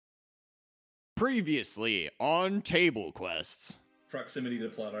Previously on Table Quests. Proximity to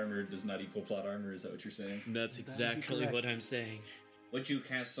plot armor does not equal plot armor, is that what you're saying? That's exactly what I'm saying. Would you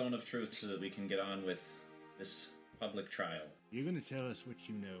cast Zone of Truth so that we can get on with this public trial? You're going to tell us what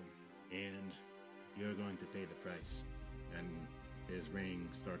you know, and you're going to pay the price. And his ring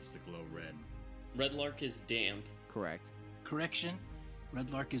starts to glow red. Redlark is damp. Correct. Correction,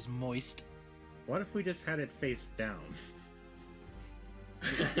 Redlark is moist. What if we just had it face down?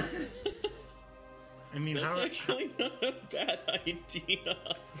 I mean, That's actually not a bad idea.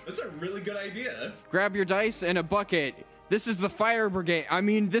 That's a really good idea. Grab your dice and a bucket. This is the Fire Brigade.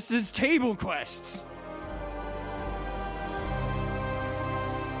 This is Table Quests.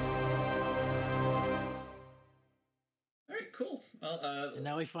 All right, cool. Well, And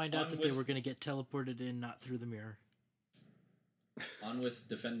now we find out that they were going to get teleported in, not through the mirror. on with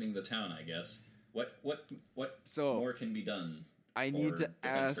defending the town, I guess. What So, more can be done? I for need to defense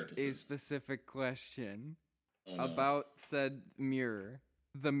ask a purposes? specific question Oh, no. about said mirror.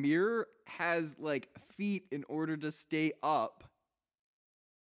 The mirror has, feet in order to stay up,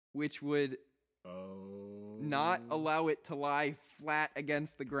 which would not allow it to lie flat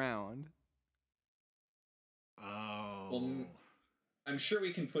against the ground. Well, I'm sure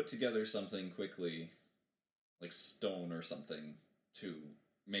we can put together something quickly, like stone or something, to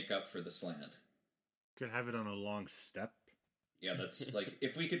make up for the slant. Could have it on a long step. Yeah, that's like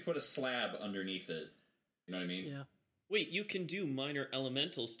if we could put a slab underneath it. You know what I mean? Yeah. Wait, you can do minor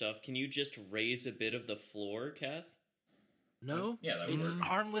elemental stuff. Can you just raise a bit of the floor, Kath? No? Yeah, that would It's work.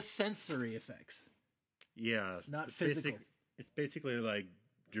 harmless sensory effects. Yeah. Not it's physical. It's basically like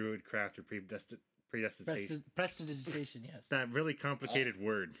Druidcraft or predestination. Prestidigitation, yes. That really complicated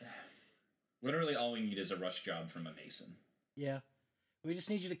word. Literally, all we need is a rush job from a mason. Yeah. We just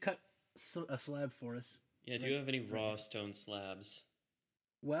need you to cut a slab for us. Yeah, do you have any raw stone slabs?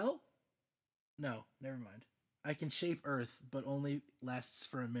 Well, no, never mind. I can shape earth, but only lasts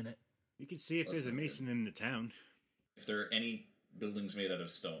for a minute. You can see if That's there's a not mason in the town. If there are any buildings made out of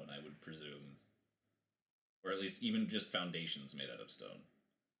stone, I would presume. Or at least even just foundations made out of stone.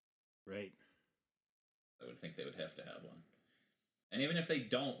 Right. I would think they would have to have one. And even if they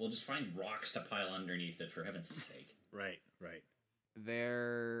don't, we'll just find rocks to pile underneath it, for heaven's sake. Right.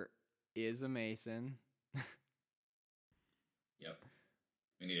 There is a mason. Yep.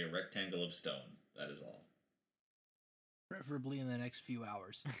 We need a rectangle of stone. That is all. Preferably in the next few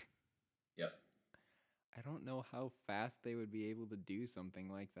hours. Yep. I don't know how fast they would be able to do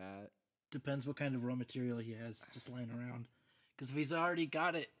something like that. Depends what kind of raw material he has just lying around. Because if he's already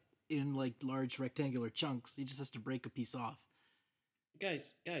got it in large rectangular chunks, he just has to break a piece off.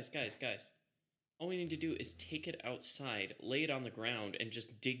 Guys. All we need to do is take it outside, lay it on the ground, and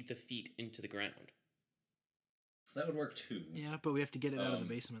just dig the feet into the ground. That would work too. Yeah, but we have to get it out of the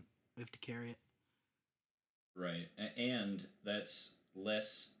basement. We have to carry it. Right. And that's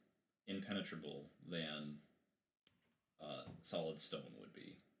less impenetrable than solid stone would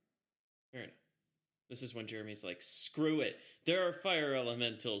be. Fair enough. This is when Jeremy's like, screw it. There are fire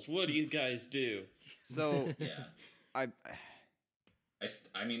elementals. What do you guys do? So, Yeah.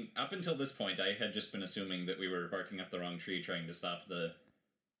 I mean, up until this point, I had just been assuming that we were barking up the wrong tree, trying to stop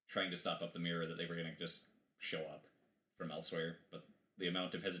up the mirror, that they were going to just show up from elsewhere. But the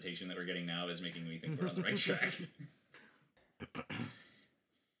amount of hesitation that we're getting now is making me think we're on the right track.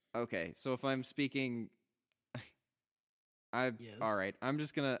 okay, so if I'm speaking, Yes. all right. I'm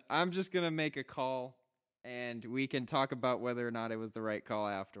just gonna make a call, and we can talk about whether or not it was the right call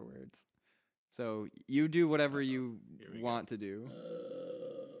afterwards. So you do whatever you want to do.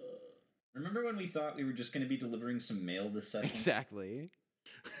 Remember when we thought we were just going to be delivering some mail this session? Exactly.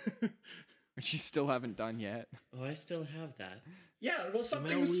 Which you still haven't done yet. Oh, I still have that. Yeah, well, mail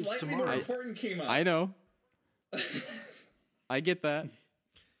something leaves slightly tomorrow. more important came up. I know. I get that.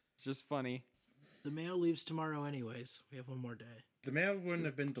 It's just funny. The mail leaves tomorrow anyways. We have one more day. The mail wouldn't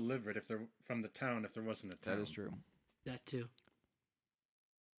have been delivered from the town if there wasn't a town. That is true. That too.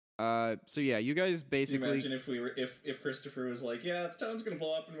 So yeah, you guys Can you basically. imagine if we were if Christopher was like, yeah, the town's gonna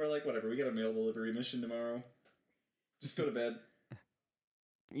blow up, and we're like, whatever, we got a mail delivery mission tomorrow. Just go to bed.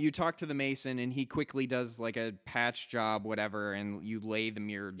 You talk to the mason, and he quickly does a patch job, whatever, and you lay the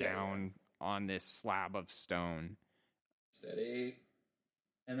mirror down on this slab of stone. Steady.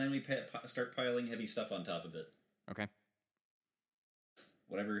 And then we start piling heavy stuff on top of it. Okay.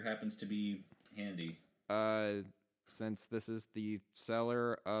 Whatever happens to be handy. Since this is the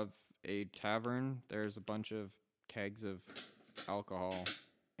cellar of a tavern, there's a bunch of kegs of alcohol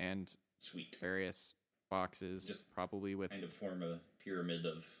and Sweet. various boxes, Just probably with... Kind of form a pyramid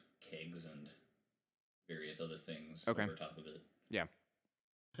of kegs and various other things Okay. over top of it. Yeah.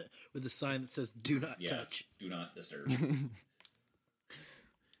 with a sign that says "Do not touch." Do not disturb.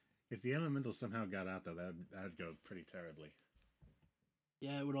 If the elemental somehow got out, though, that'd go pretty terribly.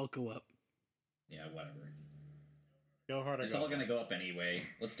 Yeah, it would all go up. Yeah, whatever. Go hard or It's go all going to home. go up anyway.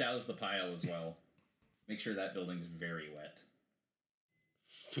 Let's douse the pile as well. Make sure that building's very wet.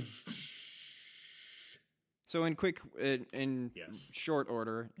 So in Yes. short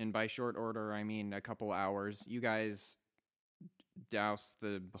order, and by short order I mean a couple hours, you guys douse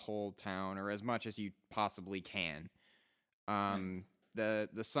the whole town, or as much as you possibly can.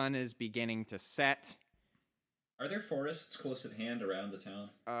 The sun is beginning to set. Are there forests close at hand around the town?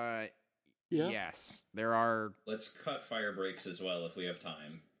 Yeah. Yes, there are. Let's cut fire breaks as well if we have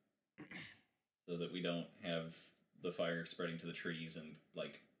time. So that we don't have the fire spreading to the trees and,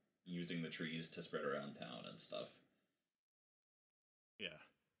 like, using the trees to spread around town and stuff. Yeah.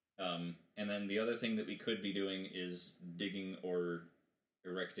 And then the other thing that we could be doing is digging or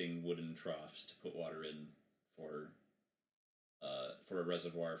erecting wooden troughs to put water in for a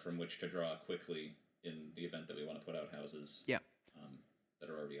reservoir from which to draw quickly in the event that we want to put out houses. Yeah. That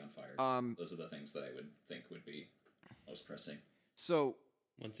are already on fire. Those are the things that I would think would be most pressing. So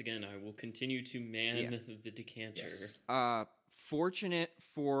Once again, I will continue to man the decanter. Yes. Fortunate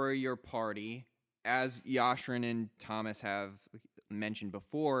for your party, as Yashrin and Thomas have mentioned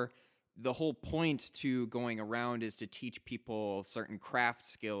before, the whole point to going around is to teach people certain craft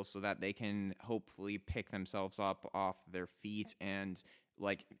skills so that they can hopefully pick themselves up off their feet and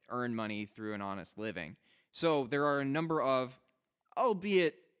like earn money through an honest living. So there are a number of,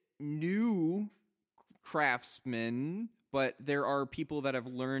 albeit new craftsmen, but there are people that have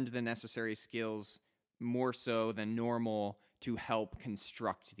learned the necessary skills more so than normal to help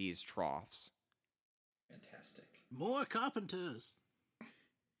construct these troughs. Fantastic. More carpenters.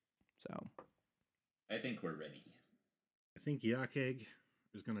 So I think we're ready. I think Yakeg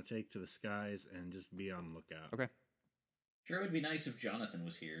is going to take to the skies and just be on the lookout. okay. Sure, it would be nice if Jonathan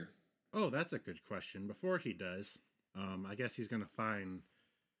was here. Oh, that's a good question. Before he does, I guess he's going to find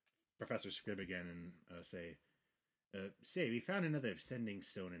Professor Scribb again and say, we found another sending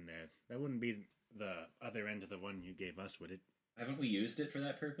stone in there. That wouldn't be the other end of the one you gave us, would it? Haven't we used it for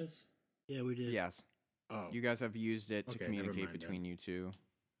that purpose? Yeah, we did. Yes. Oh, You guys have used it to Okay, never communicate mind between you two.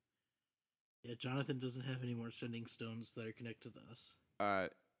 Yeah, Jonathan doesn't have any more sending stones that are connected to us. all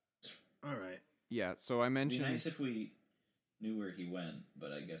right. Yeah, so I It'd be mentioned nice if we knew where he went,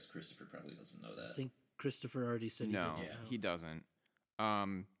 but I guess Christopher probably doesn't know that. I think Christopher already said he no, didn't Yeah. know. he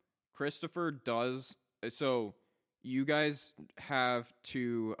doesn't. Christopher does. So you guys have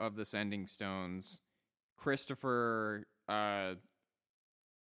 2 of the sending stones. Christopher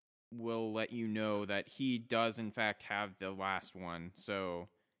will let you know that he does in fact have the last one. So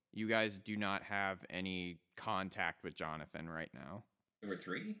you guys do not have any contact with Jonathan right now. There were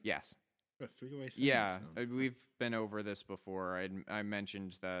 3? Yes. A three-way sending Yeah, stone. we've been over this before. I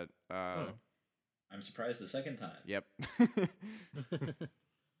mentioned that. Oh. I'm surprised the second time. Yep.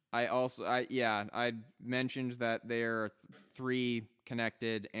 I mentioned that they're 3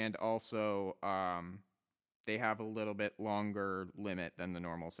 connected, and also they have a little bit longer limit than the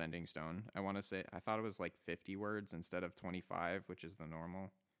normal sending stone. I want to say I thought it was like 50 words instead of 25, which is the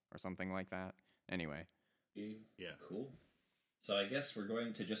normal, or something like that. Anyway, Yeah. Cool. So I guess we're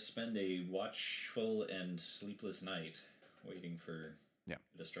going to just spend a watchful and sleepless night waiting for Yeah.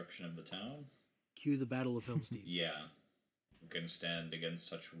 the destruction of the town. Cue the Battle of Helm's Deep. Yeah. Who can stand against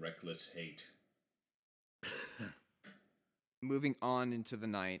such reckless hate? moving on into the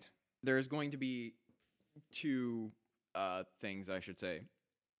night, there's going to be 2 things I should say.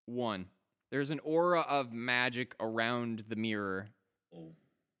 1, there's an aura of magic around the mirror, Oh.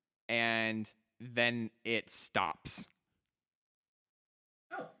 and then it stops.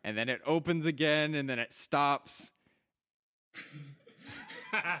 Oh. And then it opens again, and then it stops.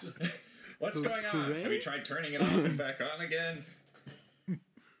 What's going on? Hooray? Have you tried turning it off and back on again?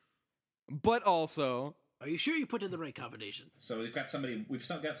 But also, Are you sure you put in the right combination? So we've got somebody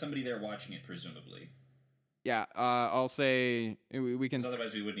there watching it, presumably. yeah, I'll say we can. 'Cause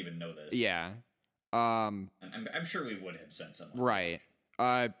otherwise we wouldn't even know this. Yeah. I'm sure we would have sent someone. Right.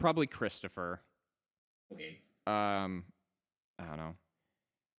 Probably Christopher. Okay. I don't know.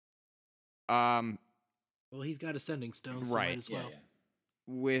 Well, he's got a sending stone, so Right. might as Yeah, well. yeah.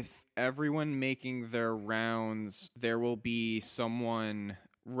 With everyone making their rounds, there will be someone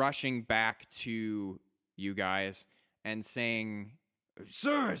rushing back to you guys and saying,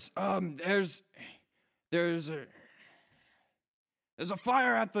 "Sirs, there's a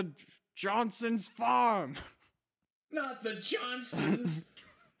fire at the Johnson's farm." Not the Johnsons!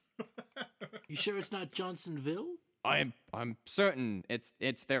 You sure it's not Johnsonville? I'm certain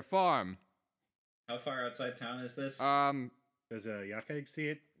it's their farm. How far outside town is this? Does Yakeg see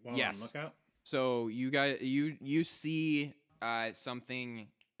it while Yes. on lookout? So you guys, you see something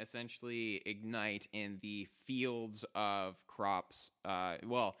essentially ignite in the fields of crops.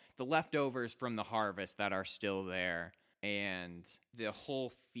 Well, the leftovers from the harvest that are still there, and the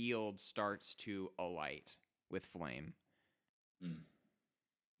whole field starts to alight with flame.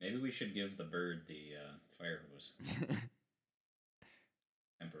 Maybe we should give the bird the fire hose.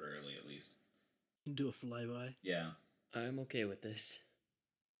 Temporarily, at least. Do a flyby. Yeah. I'm okay with this.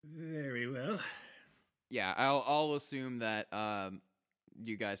 Very well. Yeah, I'll assume that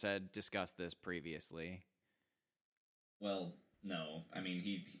you guys had discussed this previously. Well, no. I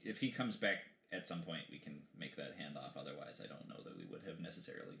mean, if he comes back at some point, we can make that handoff. Otherwise, I don't know that we would have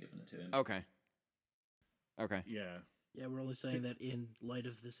necessarily given it to him. Okay. Yeah. Yeah, we're only saying that in light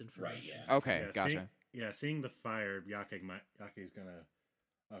of this information. Right, yeah. Okay, Yeah, gotcha. Seeing the fire, Yakeg's gonna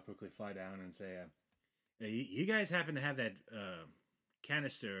quickly fly down and say, you guys happen to have that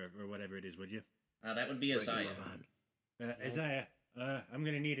canister or whatever it is, would you? That would be Isaiah. Isaiah, I'm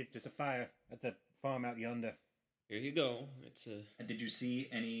gonna need it. There's a fire at the farm out yonder. Here you go. It's a. Did you see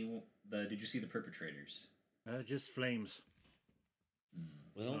Did you see the perpetrators? Just flames.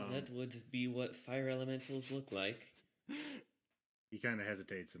 Well, that would be what fire elementals look like. He kind of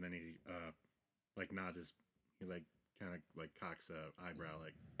hesitates and then he nods his, he kind of cocks a eyebrow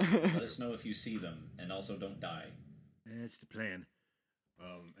Let us know if you see them, and also don't die. That's the plan.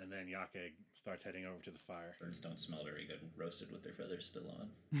 And then Yakeg starts heading over to the fire. Birds don't smell very good roasted with their feathers still on.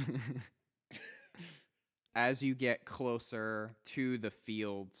 As you get closer to the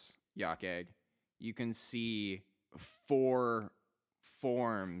fields, Yakeg, you can see 4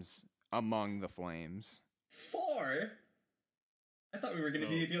 forms among the flames. 4? I thought we were going to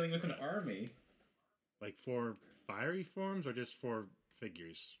be dealing with an army. Like 4 fiery forms or just 4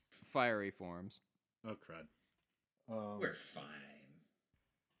 figures? Fiery forms. Oh, crud. We're fine.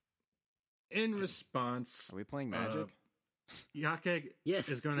 In response, Are we playing Magic? Yakeg Yes.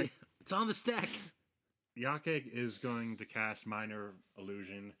 is going to... It's on the stack. Yakeg is going to cast Minor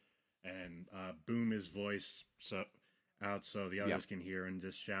Illusion and boom his voice out so the others can hear and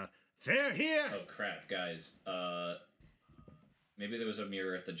just shout, "They're here!" Oh crap, guys. Maybe there was a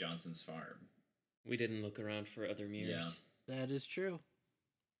mirror at the Johnson's farm. We didn't look around for other mirrors. That is true.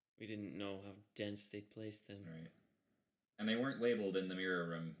 We didn't know how dense they'd placed them. Right. And they weren't labeled in the mirror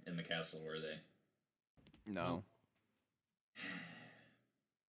room in the castle, were they? No.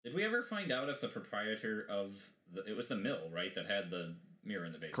 Did we ever find out if the proprietor of it was the mill, right, that had the mirror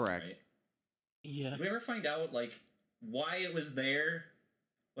in the basement, Correct. right? Yeah. Did we ever find out why it was there?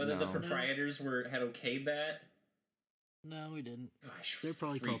 Whether the No. proprietors had okayed that? No, we didn't. Gosh, They're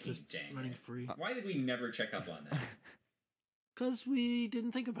probably freaking cultists dang running it. free. Why did we never check up on that? Because we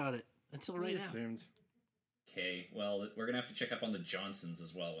didn't think about it until right now. Assumed. Okay, well, we're gonna have to check up on the Johnsons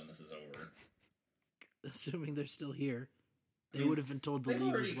as well when this is over. Assuming they're still here. They I mean, would have been told to They've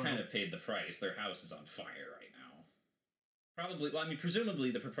leave already as well. kind of paid the price. Their house is on fire right now. Probably, well, I mean,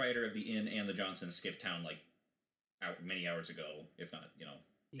 presumably the proprietor of the inn and the Johnsons skipped town many hours ago, if not,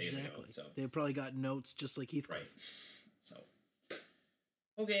 days ago. Exactly. So They probably got notes just like Heathcliff. right. So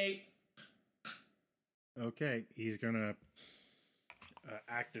okay. Okay, he's gonna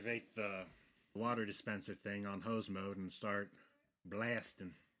activate the water dispenser thing on hose mode and start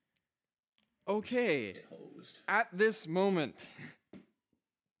blasting. Okay. Get hosed. At this moment,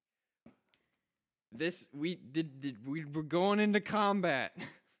 we were going into combat.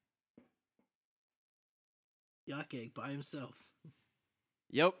 Yakeg by himself.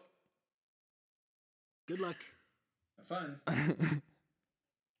 Yep. Good luck. Have fun.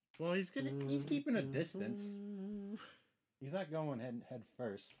 Well, he's keeping a distance. He's not going head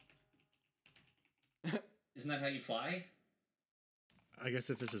first. Isn't that how you fly? I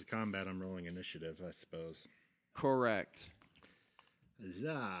guess if this is combat, I'm rolling initiative, I suppose. Correct.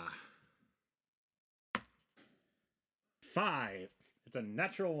 Huzzah. 5. It's a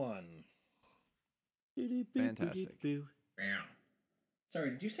natural 1. Fantastic. Meow. Sorry,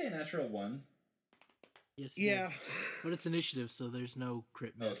 did you say a natural 1? Yes. you did. But it's initiative, so there's no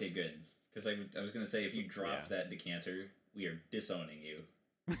crit miss. Okay, good. Because I was going to say, if you drop that decanter, we are disowning you.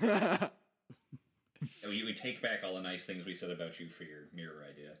 We take back all the nice things we said about you for your mirror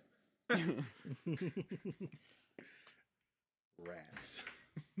idea. Rats.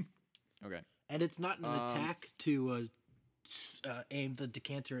 Okay. And it's not an attack to aim the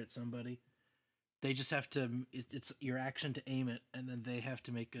decanter at somebody. They just have to. It's your action to aim it, and then they have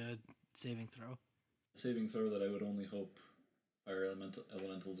to make a saving throw. A saving throw that I would only hope fire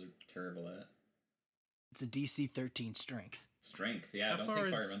elementals are terrible at. It's a DC 13 strength. Strength, yeah. How I don't far think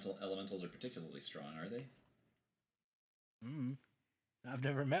is- fire elementals are particularly strong, are they? I've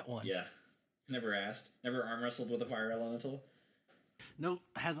never met one. Yeah. Never asked. Never arm wrestled with a fire elemental. Nope,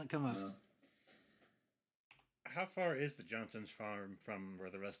 hasn't come up. No. How far is the Johnson's farm from where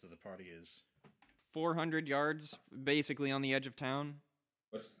the rest of the party is? 400 yards, basically on the edge of town.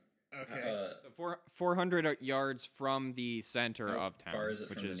 What's Okay. 400 yards from the center how of town. far is it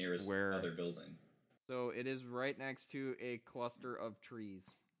which from the is nearest where... other building? So it is right next to a cluster of trees.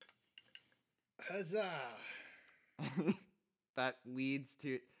 Huzzah! That leads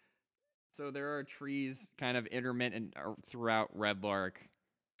to... So there are trees kind of intermittent throughout Red Lark.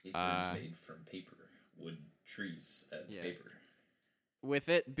 Paper is made from paper. Wood, trees, and Yeah. paper. With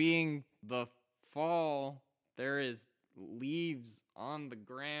it being the fall, there is leaves on the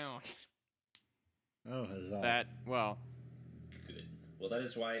ground. Oh, huzzah. That, well, Good. Well,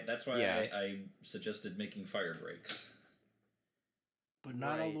 that's why Yeah. I suggested making fire breaks. But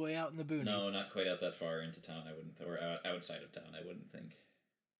not all Right. the way out in the boonies. No, not quite out that far into town. I wouldn't, or outside of town. I wouldn't think.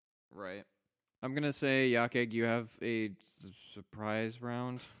 right. I'm gonna say, Yakeg, you have a surprise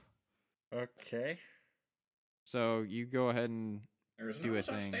round. Okay. So you go ahead and There's Do no a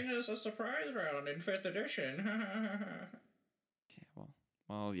such thing. thing as a surprise round in 5th edition. yeah,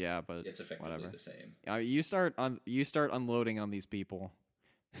 well, yeah, but It's effectively whatever. the same. You start unloading on these people.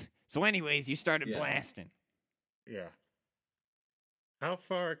 So, anyways, you started Yeah. blasting. Yeah. How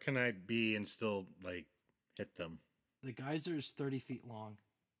far can I be and still, like, hit them? The geyser is 30 feet long.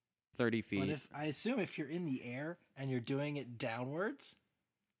 30 feet. But I assume if you're in the air and you're doing it downwards,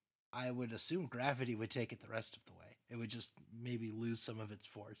 I would assume gravity would take it the rest of the way. It would just maybe lose some of its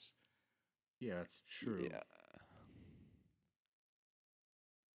force. Yeah, that's true. Yeah.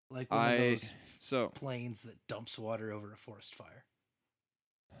 Like one of those So planes that dumps water over a forest fire.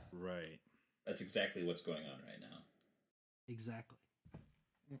 Right. That's exactly what's going on right now. Exactly.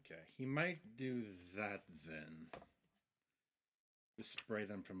 Okay. He might do that then. Just spray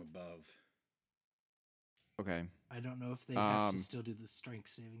them from above. okay. I don't know if they have to Um, still do the strength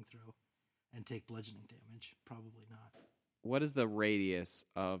saving throw and take bludgeoning damage. Probably not. What is the radius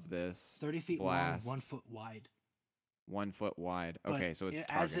of this 30 feet blast? long, 1 foot wide. 1 foot wide. But Okay, so it's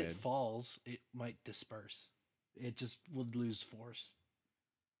as targeted. it falls, it might disperse. It just would lose force.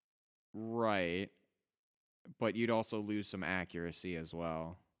 Right. But you'd also lose some accuracy as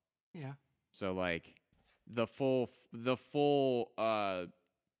well. Yeah. So like the full 30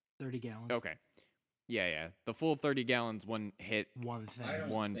 gallons. okay. Yeah. The full 30 gallons wouldn't hit One thing. I don't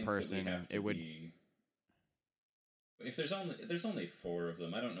one think person, That we have to it would- be... If there's only 4 of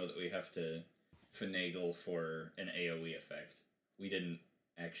them, I don't know that we have to finagle for an AoE effect. We didn't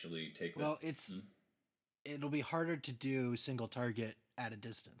actually take Well, that. it'll be harder to do single target at a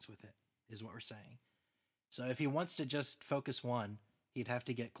distance with it, is what we're saying. So if he wants to just focus one, he'd have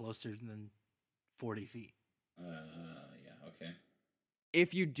to get closer than 40 feet. Yeah, okay.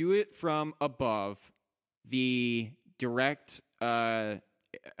 If you do it from above, the direct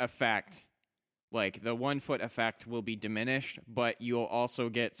effect, like the 1 foot effect, will be diminished, but you'll also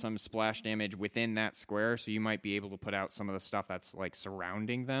get some splash damage within that square, so you might be able to put out some of the stuff that's like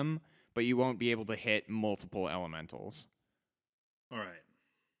surrounding them, but you won't be able to hit multiple elementals. All right.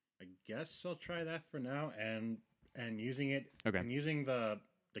 I guess I'll try that for now. And using it. Okay. And using the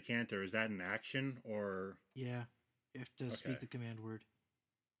decanter, is that an action or? Yeah. You have to Okay. speak the command word.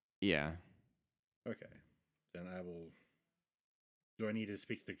 Yeah. Okay. Then I will. Do I need to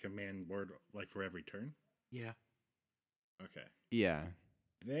speak the command word like for every turn? Yeah. Okay. Yeah.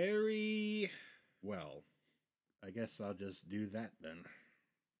 Very well. I guess I'll just do that then.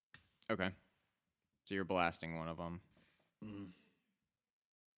 Okay. So you're blasting one of them. Mm.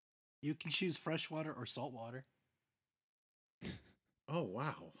 You can choose freshwater or saltwater. Oh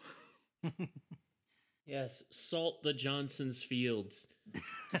wow. Yes, salt the Johnson's fields.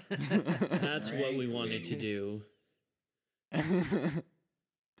 That's what we wanted to do.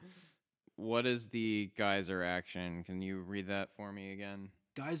 What is the geyser action? Can you read that for me again?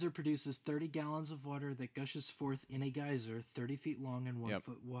 Geyser produces 30 gallons of water that gushes forth in a geyser 30 feet long and 1 Yep.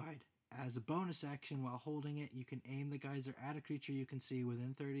 foot wide. As a bonus action, while holding it, you can aim the geyser at a creature you can see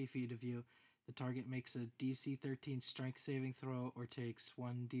within 30 feet of you. The target makes a DC 13 strength saving throw or takes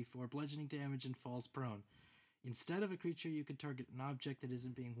 1d4 bludgeoning damage and falls prone. Instead of a creature, you can target an object that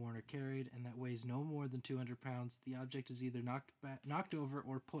isn't being worn or carried and that weighs no more than 200 pounds. The object is either knocked over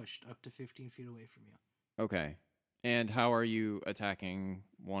or pushed up to 15 feet away from you. Okay. And how are you attacking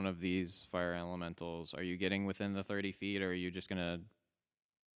one of these fire elementals? Are you getting within the 30 feet, or are you just going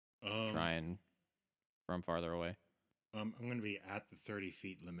to try and from farther away? I'm going to be at the 30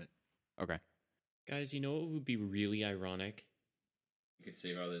 feet limit. Okay. Guys, you know what would be really ironic? He could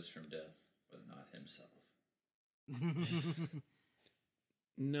save others from death, but not himself.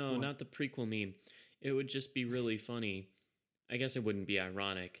 No, What? not the prequel meme. It would just be really funny. I guess it wouldn't be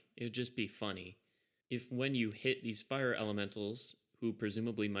ironic. It would just be funny. If when you hit these fire elementals, who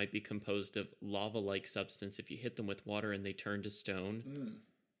presumably might be composed of lava-like substance, if you hit them with water and they turn to stone,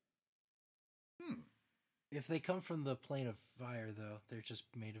 If they come from the plane of fire, though, they're just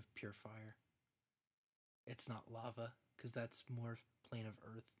made of pure fire. It's not lava, because that's more plane of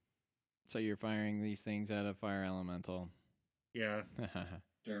earth. So you're firing these things at a fire elemental. Yeah.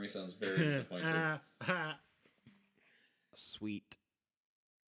 Jeremy sounds very disappointed. Sweet.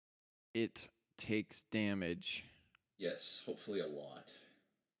 It takes damage. Yes, hopefully a lot.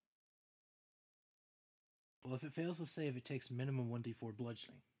 Well, if it fails the save, it takes minimum 1d4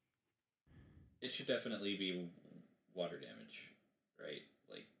 bludgeoning. It should definitely be water damage, right?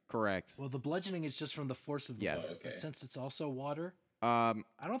 Like, Correct. Well, the bludgeoning is just from the force of the Yes. water. Oh, okay. But since it's also water, I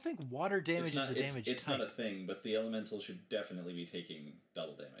I don't think water damage it's not, is a damage it's type. not a thing, but the elemental should definitely be taking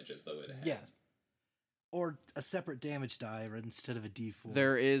double damage as though it had. Yes. Or a separate damage die instead of a d4.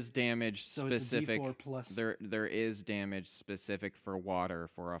 There is damage so specific. it's a d4 plus. There is damage specific for water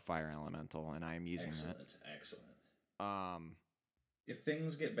for a fire elemental, and I am using Excellent, excellent. that. If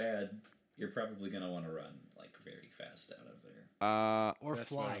things get bad, you're probably going to want to run, like, very fast out of there. Or That's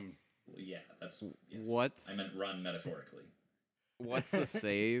fly. what I'm- Well, yeah, that's... Yes. What? I meant run metaphorically. What's the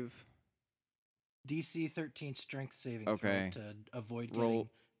save? DC 13 strength saving Okay. throw to avoid Roll- getting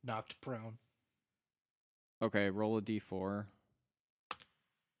knocked prone. Okay, roll a d4.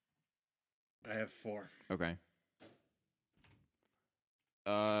 I have 4. Okay.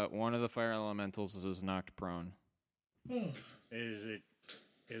 One of the fire elementals was knocked prone.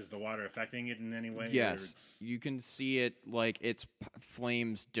 Is the water affecting it in any way? Yes, you can see it like its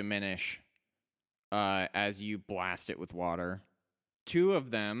flames diminish as you blast it with water. 2 of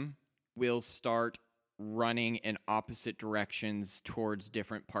them will start running in opposite directions towards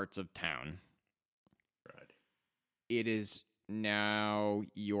different parts of town. Right. It is now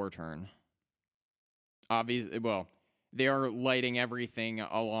your turn. Obviously, well, they are lighting everything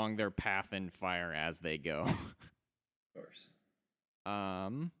along their path in fire as they go. Of course.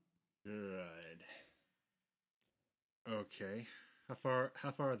 Good. Okay. How far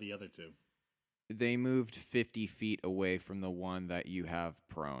are the other 2? They moved 50 feet away from the one that you have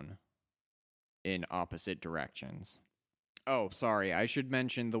prone in opposite directions. Oh, sorry. I should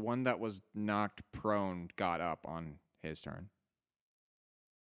mention the one that was knocked prone got up on his turn.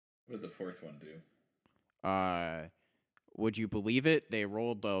 What did the fourth one do? Would you believe it? They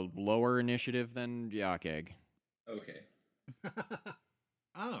rolled a lower initiative than Yakeg. Okay.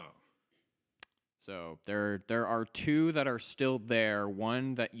 Oh. So there are 2 that are still there.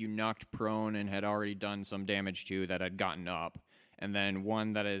 One that you knocked prone and had already done some damage to that had gotten up, and then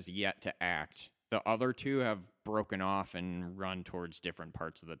one that is yet to act. The other 2 have broken off and run towards different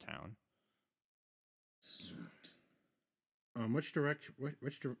parts of the town. Sweet. Which direction?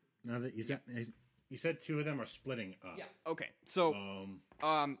 Now that you said 2 of them are splitting up. Yeah. Okay. So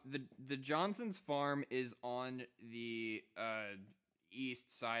the Johnson's farm is on the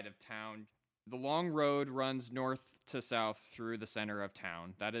east side of town. The long road runs north to south through the center of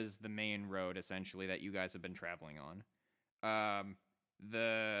town. That is the main road, essentially, that you guys have been traveling on.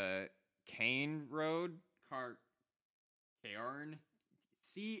 The Cairn Road, Cairn,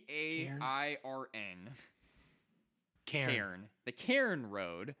 C-A-I-R-N. Cairn. The Cairn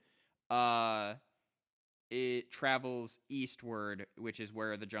Road, it travels eastward, which is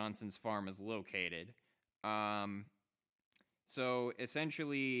where the Johnson's farm is located. So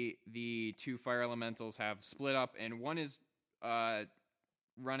essentially, the 2 fire elementals have split up, and one is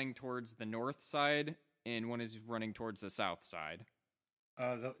running towards the north side, and one is running towards the south side.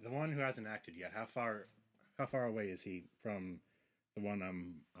 The one who hasn't acted yet. How far away is he from the one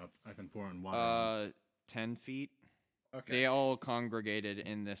I've been pouring water on? 10 feet. Okay. They all congregated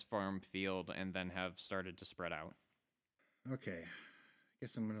in this farm field and then have started to spread out. Okay.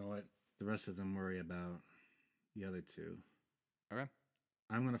 Guess I'm gonna let the rest of them worry about the other 2. Okay.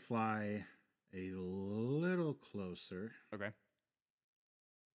 I'm gonna fly a little closer. Okay.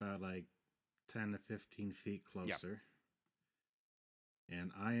 About like 10 to 15 feet closer.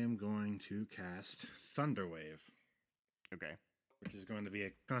 And I am going to cast Thunderwave, Okay. which is going to be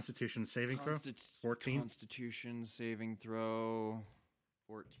a Constitution saving throw. 14. Constitution saving throw.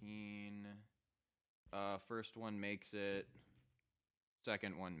 14. First one makes it.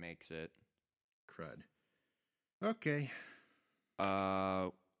 Second one makes it. Crud. Okay.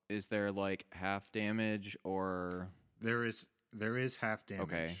 Is there like half damage or There is half damage.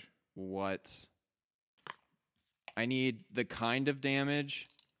 okay? What I need the kind of damage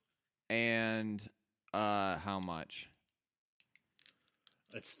and how much.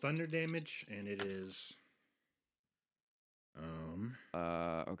 It's thunder damage, and it is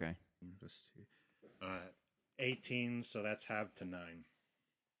Okay. 18, so that's halved to 9.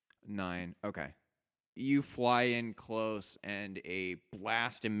 9. Okay. You fly in close, and a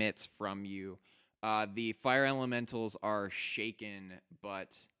blast emits from you. The fire elementals are shaken,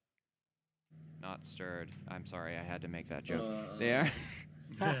 but not stirred. I'm sorry, I had to make that joke. They are.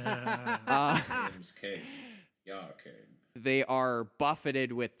 James King. Yeah, King. They are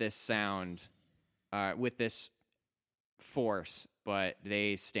buffeted with this sound, with this force, but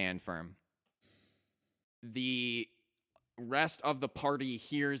they stand firm. The rest of the party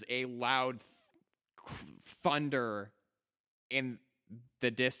hears a loud thunder in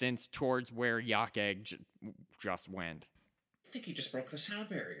the distance towards where Yakeg just went. I think he just broke the sound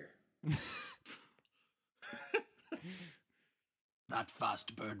barrier. Not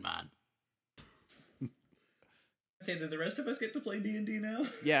fast, Birdman. Okay, then the rest of us get to play D&D now?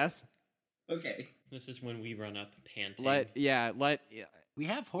 Yes. Okay. This is when we run up panting. We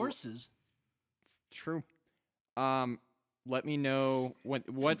have horses. True. Let me know what.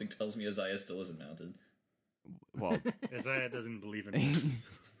 Something tells me Isaiah still isn't mounted. Well, Isaiah doesn't believe in horses.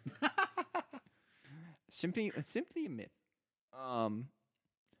 simply a myth.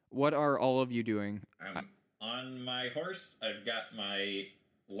 What are all of you doing? I'm on my horse. I've got my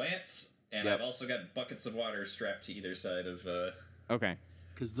lance, and Yep. I've also got buckets of water strapped to either side of Okay.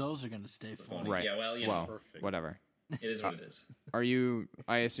 Because those are going to stay the full. pony. Right. Yeah, well, you know, Perfect. Whatever. it is what it is. Are you?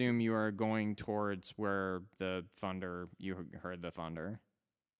 I assume you are going towards where the thunder. You heard the thunder,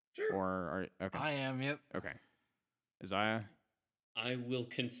 Sure. or are okay? I am, yep. Okay. Isaiah. I will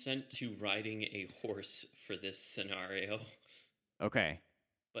consent to riding a horse for this scenario. Okay.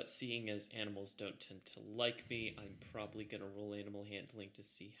 But seeing as animals don't tend to like me, I'm probably going to roll animal handling to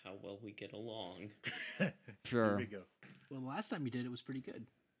see how well we get along. Sure. Here we go. Well, the last time you did it was pretty good.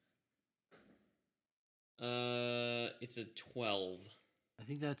 It's a 12. I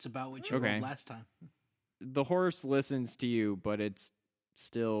think that's about what you Okay. rolled last time. The horse listens to you, but it's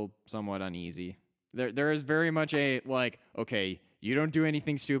still somewhat uneasy. There is very much a like, okay, you don't do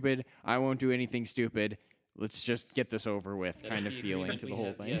anything stupid, I won't do anything stupid. Let's just get this over with, That kind is of the feeling agreement to the we whole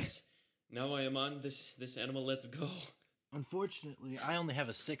have, thing. Yes. Now I am on this animal, let's go. Unfortunately, I only have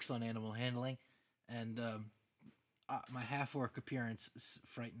a 6 on animal handling, and my half-orc appearance is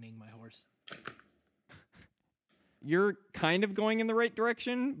frightening my horse. You're kind of going in the right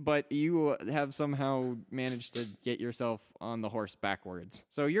direction, but you have somehow managed to get yourself on the horse backwards.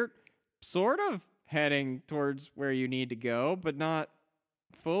 So you're sort of heading towards where you need to go, but not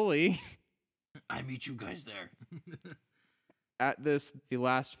fully. I meet you guys there. At this, the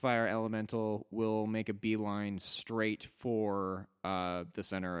last fire elemental will make a beeline straight for the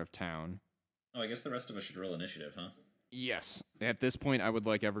center of town. Oh, I guess the rest of us should roll initiative, huh? Yes. At this point, I would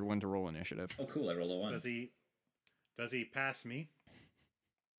like everyone to roll initiative. Oh, cool. I roll a 1. Does he pass me?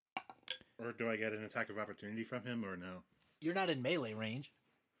 Or do I get an attack of opportunity from him, or no? You're not in melee range.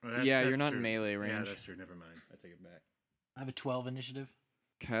 Oh, Yeah, you're that's not in true. melee Yeah, range. that's true. Never mind. I take it back. I have a 12 initiative.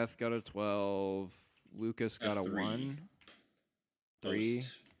 Kath got a 12. Lucas got a 3. 1. 3.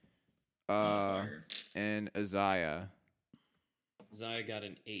 Post. And Isaiah. Zaya got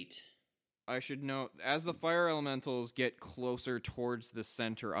an 8. I should note, as the fire elementals get closer towards the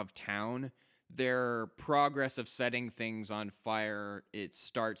center of town, their progress of setting things on fire, it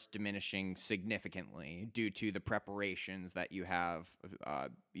starts diminishing significantly due to the preparations that you've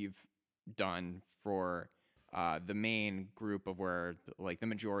done for the main group of where like the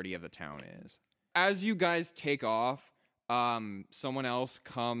majority of the town is. As you guys take off, someone else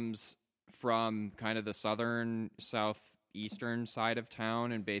comes from kind of the southeastern side of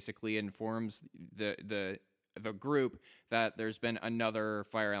town and basically informs the group that there's been another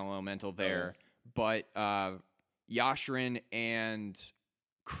fire elemental there, but Yashrin and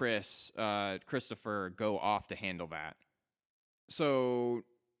Christopher go off to handle that. So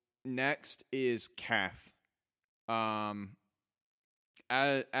next is Kath. As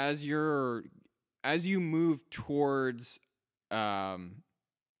you move towards where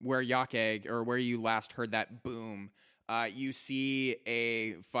Yakeg, or where you last heard that boom, you see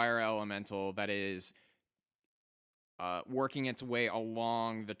a fire elemental that is working its way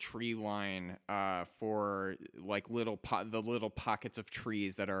along the tree line for like the little pockets of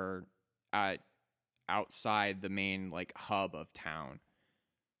trees that are outside the main like hub of town.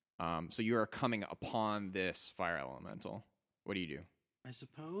 So you are coming upon this fire elemental. What do you do? I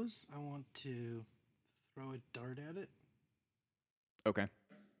suppose I want to throw a dart at it. Okay.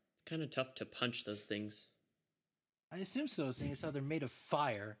 It's kind of tough to punch those things. I assume so, seeing as how they're made of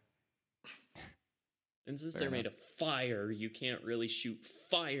fire. And since Fair they're enough. made of fire, you can't really shoot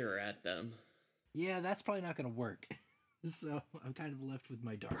fire at them. Yeah, that's probably not going to work. So I'm kind of left with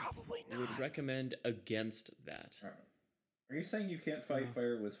my darts. I would recommend against that. Are you saying you can't fight No.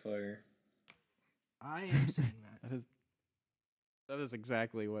 fire with fire? I am saying that. That is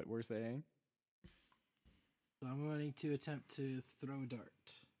exactly what we're saying. So I'm going to attempt to throw a dart.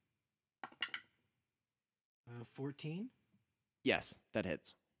 14. Yes, that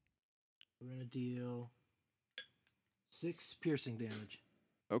hits. We're going to deal 6 piercing damage.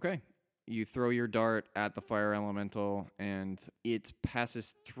 Okay. You throw your dart at the fire elemental and it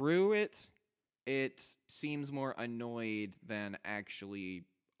passes through it. It seems more annoyed than actually,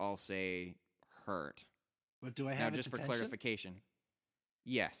 I'll say, hurt. But do I Now, have just its for attention? clarification.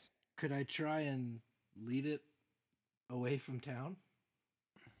 Yes. Could I try and lead it away from town?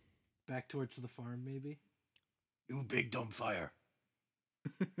 Back towards the farm, maybe? You big dumb fire.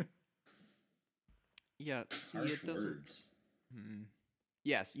 Yeah, see, Harsh it doesn't. words.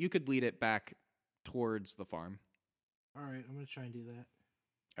 Yes, you could lead it back towards the farm. All right, I'm going to try and do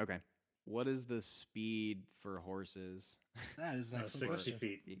that. Okay. What is the speed for horses? That is an excellent 60 question.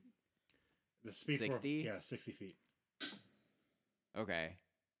 feet. The speed 60? For, yeah, 60 feet. Okay.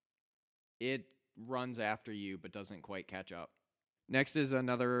 It runs after you but doesn't quite catch up. Next is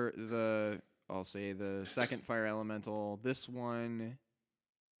I'll say the second fire elemental. This one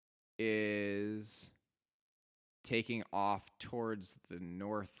is taking off towards the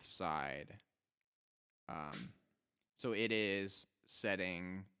north side. So it is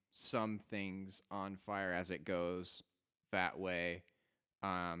setting some things on fire as it goes that way.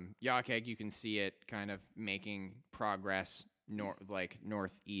 Yakeg, you can see it kind of making progress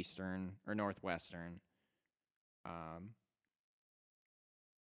northeastern or northwestern.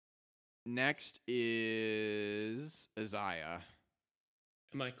 Next is Isaiah.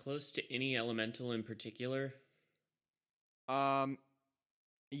 Am I close to any elemental in particular? You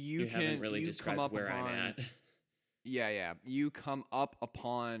haven't really you described come up where upon, I'm at. Yeah. You come up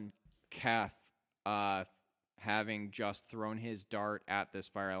upon Keth, having just thrown his dart at this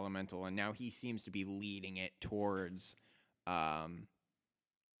fire elemental, and now he seems to be leading it towards,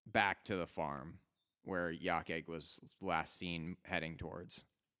 back to the farm where Yakeg was last seen heading towards.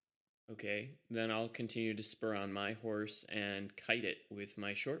 Okay, then I'll continue to spur on my horse and kite it with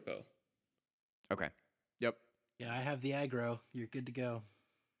my short bow. Okay. Yep. Yeah, I have the aggro. You're good to go.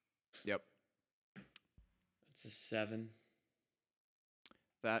 Yep. That's a 7.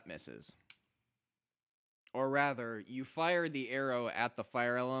 That misses. Or rather, you fire the arrow at the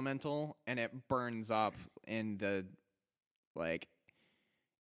fire elemental, and it burns up in the,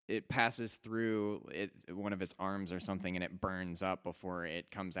 it passes through one of its arms or something, and it burns up before it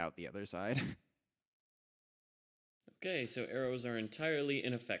comes out the other side. Okay, so arrows are entirely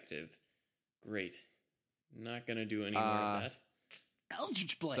ineffective. Great. Not gonna do any more of that.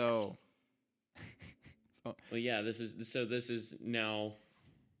 Eldritch Blast. So, Well, yeah, this is now.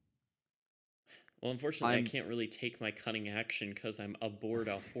 Well, unfortunately, I can't really take my cunning action because I'm aboard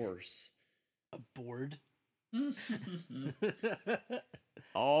a horse. Aboard.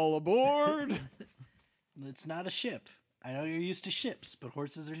 all aboard! It's not a ship. I know you're used to ships, but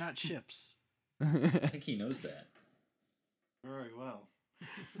horses are not ships. I think he knows that. Very well.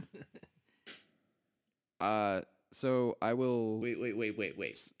 So I will.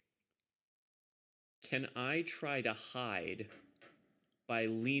 Wait. Can I try to hide by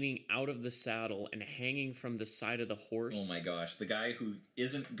leaning out of the saddle and hanging from the side of the horse? Oh my gosh, the guy who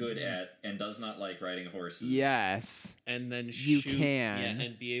isn't good at and does not like riding horses. Yes. And then You shoot, can. yeah,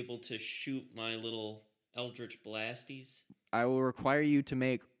 and be able to shoot my little Eldritch Blasties. I will require you to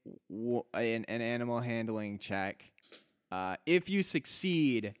make an animal handling check. If you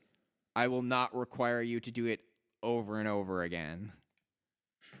succeed, I will not require you to do it over and over again.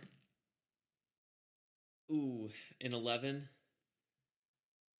 Ooh, an 11.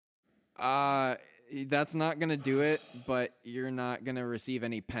 That's not gonna do it, but you're not gonna receive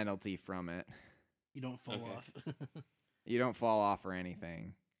any penalty from it. You don't fall Okay. off. You don't fall off or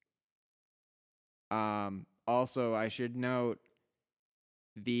anything. Also, I should note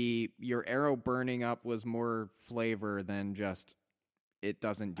your arrow burning up was more flavor than just it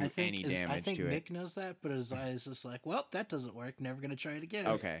doesn't do any damage I think to Nick it. knows that, but his eye is just like, well, that doesn't work. Never gonna try it again.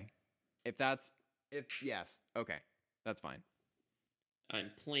 Okay. Yes. Okay. That's fine.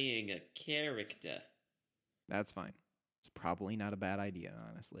 I'm playing a character. That's fine. It's probably not a bad idea,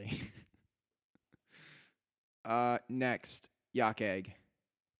 honestly. Next, Yakeg.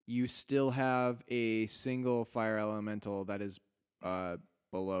 You still have a single fire elemental that is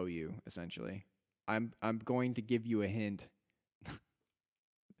below you, essentially. I'm going to give you a hint.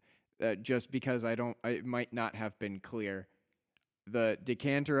 Just because it might not have been clear. The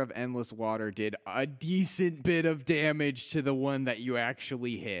decanter of endless water did a decent bit of damage to the one that you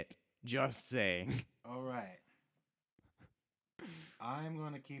actually hit. Just saying. All right. I'm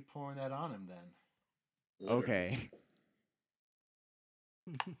going to keep pouring that on him then. Literally. Okay.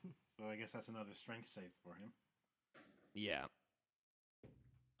 So I guess that's another strength save for him. Yeah.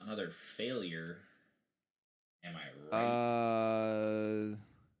 Another failure. Am I right?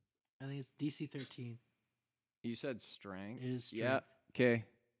 I think it's DC 13. You said strength. It is strength. Yeah. Okay.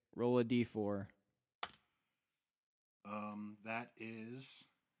 Roll a d4. That is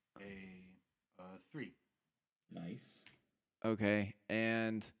a 3. Nice. Okay.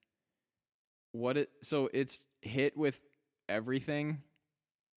 And so it's hit with everything.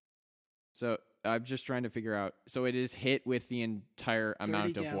 So I'm just trying to figure out. So it is hit with the entire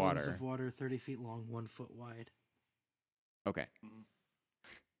amount of 30 gallons water. of water, 30 feet long, 1 foot wide. Okay. Mhm.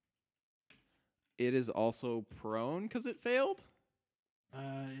 It is also prone because it failed?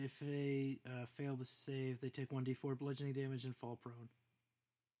 If they fail to save, they take 1d4 bludgeoning damage and fall prone.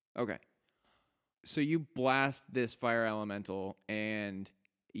 Okay. So you blast this fire elemental, and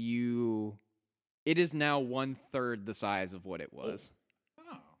it is now 1/3 the size of what it was.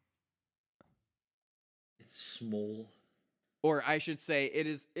 Oh. It's small. Or I should say,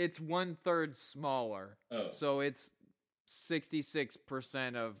 it's 1/3 smaller. Oh. So it's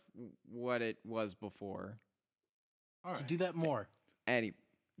 66% of what it was before. All right. So do that more.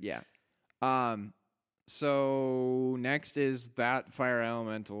 Yeah. So next is that fire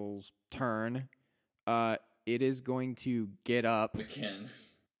elemental's turn. It is going to get up. Again.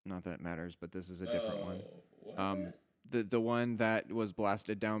 Not that it matters, but this is a different one. What? The one that was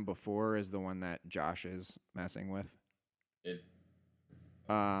blasted down before is the one that Josh is messing with. It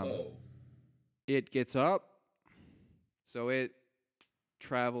gets up. So it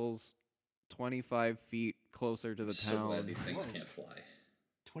travels 25 feet closer to the So town. glad these things Whoa. can't fly.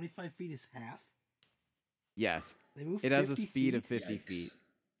 25 feet is half? Yes. They move It has a 50 speed feet? of 50 Yikes. feet.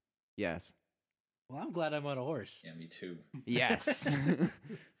 Yes. Well, I'm glad I'm on a horse. Yeah, me too. Yes.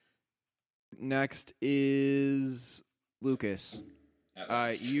 Next is Lucas. At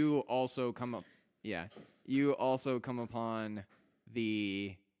last. You also come up. Yeah. You also come upon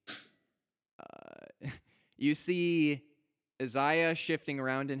the. You see Isaiah shifting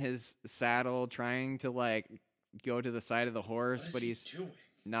around in his saddle, trying to go to the side of the horse, What is but he he's doing?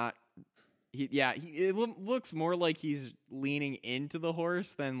 not. It looks more like he's leaning into the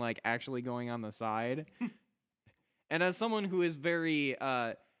horse than actually going on the side. And as someone who is very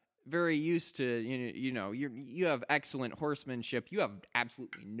used to you have excellent horsemanship, you have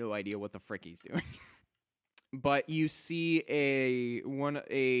absolutely no idea what the frick he's doing. But you see a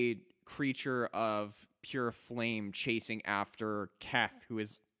creature of pure flame chasing after Keth, who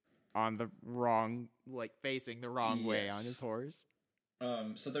is on the wrong, facing the wrong way on his horse.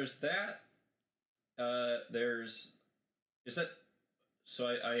 So there's that. Is that?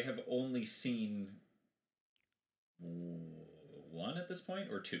 So I have only seen one at this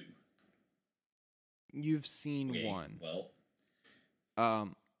point, or two. You've seen Okay, one. Well,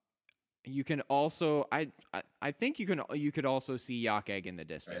 You can also I think you could also see Yak-Egg in the all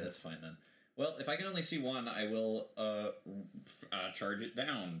distance. right, that's fine then. Well, if I can only see one, I will charge it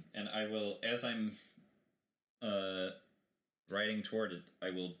down, and I will, as I'm riding toward it, I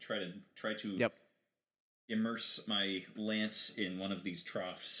will try to Yep. immerse my lance in one of these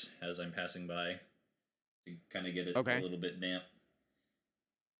troughs as I'm passing by to kind of get it Okay. a little bit damp.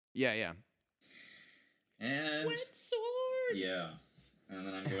 Yeah. And Wet sword. yeah, and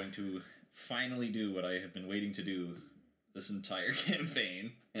then I'm going to finally do what I have been waiting to do this entire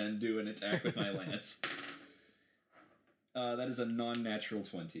campaign and do an attack with my lance. That is a non-natural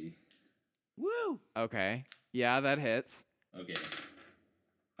 20. Woo! Okay. Yeah, that hits. Okay.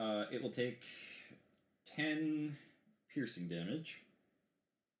 It will take 10 piercing damage.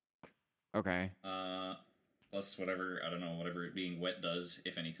 Okay. Plus whatever, I don't know, whatever it being wet does,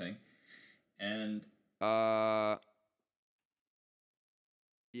 if anything. And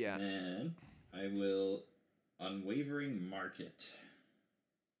Yeah. then I will unwavering mark it.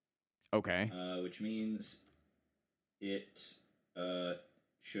 Okay. Which means it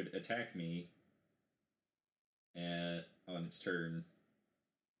should attack me on its turn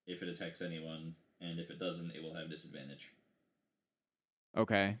if it attacks anyone, and if it doesn't, it will have disadvantage.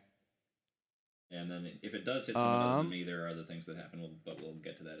 Okay. And then if it does hit someone other than me, there are other things that happen, but we'll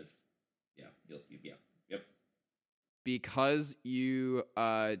get to that if... Yep. Because you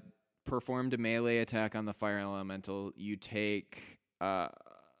performed a melee attack on the fire elemental, you take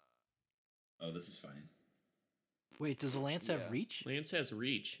Oh, this is fine. Wait, does a lance Yeah. have reach? Lance has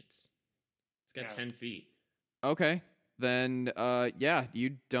reach. It's got Yeah. 10 feet. Okay. Then yeah,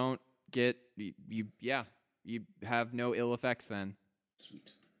 you don't get you have no ill effects then.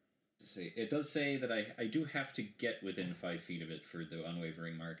 Sweet. It does say that I do have to get within 5 feet of it for the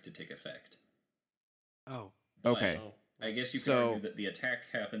unwavering mark to take effect. Oh, But Okay. Oh. I guess you could So- argue that the attack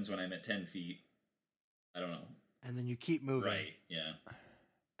happens when I'm at 10 feet. I don't know. and then you keep moving, Right, yeah.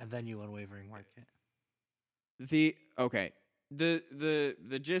 and then you unwavering mark it.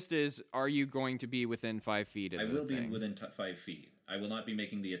 The gist is, are you going to be within 5 feet of I the will be thing? within 5 feet. I will not be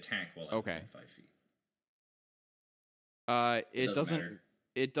making the attack while I'm Okay. within 5 feet. It doesn't. matter.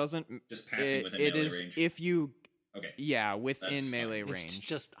 It doesn't. Just passing within it melee is range. if you Okay. within That's melee fine. range. It's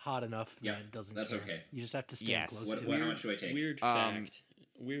just hot enough Yeah, that it doesn't. that's care. okay. You just have to stand Yes. close What- to what- it. how much do I take?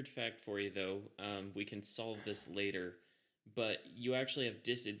 Weird fact for you, though. We can solve this later. But you actually have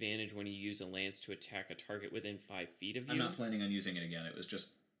disadvantage when you use a lance to attack a target within 5 feet of you. I'm not planning on using it again. It was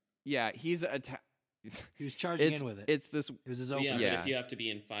just Yeah, he's He was charging it's in with it. it's this. It was his But own. yeah, Yeah. but if you have to be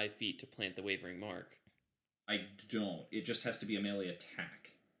in 5 feet to plant the wavering mark. I don't. It just has to be a melee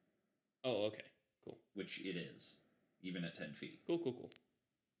attack, Oh, okay. Cool. which it is, even at 10 feet. Cool.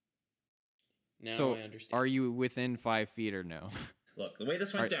 Now So I understand. are you within 5 feet or no? Look, the way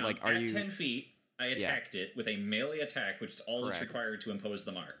this went down, are at you- 10 feet, I attacked it with a melee attack, which is all that's Correct. required to impose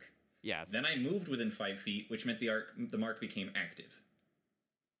the mark. Yes. Then I moved within 5 feet, which meant the mark became active.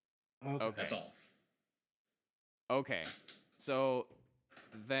 Okay. That's all. Okay. So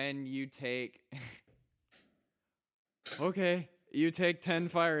then you take. Okay, you take 10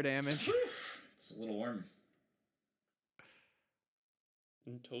 fire damage. It's a little warm.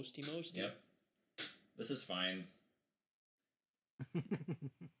 And toasty mosty. Yep. This is fine.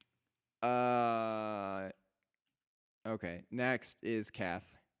 Okay. Next is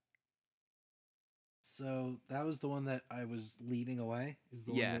Kath. So that was the one that I was leading away. Is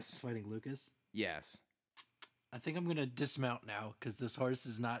the one that's Yes. fighting Lucas. Yes. I think I'm gonna dismount now because this horse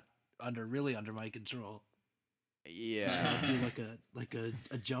is not really under my control. Yeah. I'll do like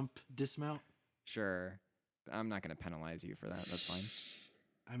a jump dismount. Sure. I'm not gonna penalize you for that. That's fine.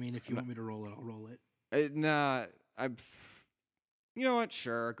 I mean, if you want me to roll it, I'll roll it. Nah. You know what?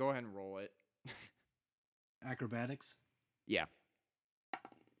 Sure. Go ahead and roll it. Acrobatics. Yeah.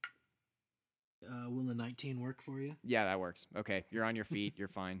 Will the 19 work for you? Yeah, that works. Okay. You're on your feet. You're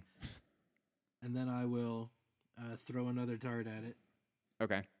fine. And then I will throw another dart at it.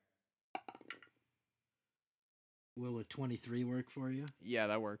 Okay. Will a 23 work for you? Yeah,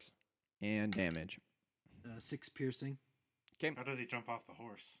 that works. And damage. 6 piercing. How does he jump off the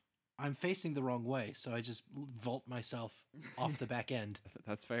horse? I'm facing the wrong way, so I just vault myself off the back end.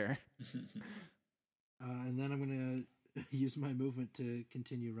 That's fair. And then I'm going to use my movement to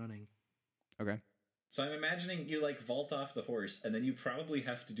continue running. Okay. So I'm imagining you like vault off the horse, and then you probably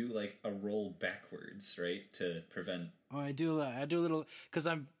have to do like a roll backwards, right, to prevent Oh, I do a little because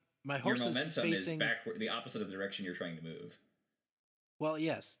my your horse is momentum facing. is backward, the opposite of the direction you're trying to move. Well,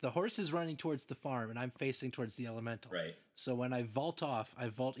 yes, the horse is running towards the farm, and I'm facing towards the elemental. Right. So when I vault off, I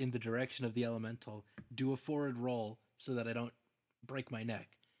vault in the direction of the elemental, do a forward roll so that I don't break my neck,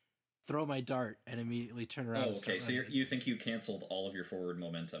 throw my dart, and immediately turn around. Oh, and start okay. So running. you think you canceled all of your forward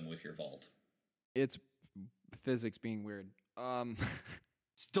momentum with your vault? It's physics being weird.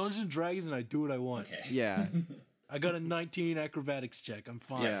 It's Dungeons and Dragons, and I do what I want. Okay. Yeah. I got a 19 acrobatics check. I'm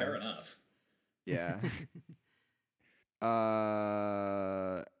fine. Yeah, fair enough. Yeah.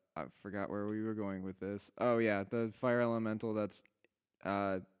 I forgot where we were going with this. Oh yeah, the fire elemental that's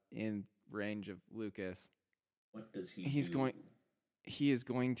in range of Lucas. What does he He's do? going- He is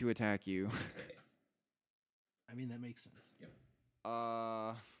going to attack you. Okay. I mean, that makes sense.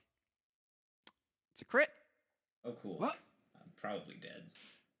 It's a crit. Oh, cool. What? I'm probably dead.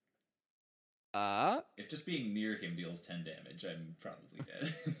 Uh If just being near him deals 10 damage, I'm probably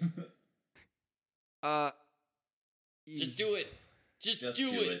dead. Just do it. Just do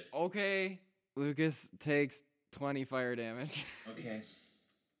it. Okay. Lucas takes 20 fire damage. Okay.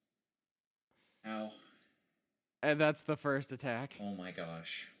 Ow. And that's the first attack. Oh my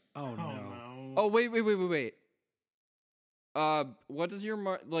gosh. Oh, Oh no. no. Oh wait. What does your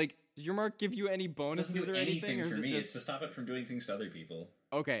mark like? Does your mark give you any It bonuses doesn't do or anything? anything Or is for it me. just It's to stop it from doing things to other people.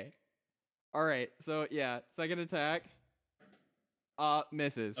 okay? All right. So yeah, second attack.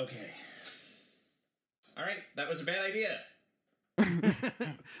 Misses. Okay. All right, that was a bad idea.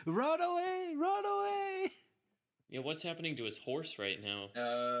 Run away! Run away! Yeah, what's happening to his horse right now?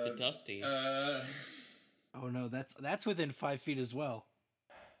 Uh, To Dusty. Oh no, that's within 5 feet as well.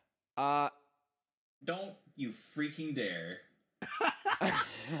 Don't you freaking dare.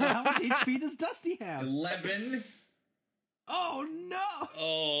 How much HP does Dusty have? 11. Oh no!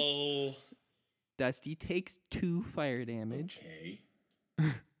 Oh. Dusty takes 2 fire damage. Okay.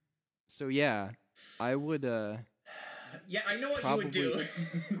 So yeah, I would Yeah, I know what you would do.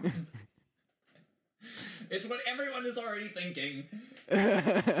 It's what everyone is already thinking.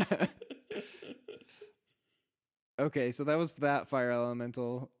 Okay, so that was that fire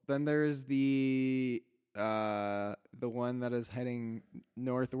elemental. Then there's the one that is heading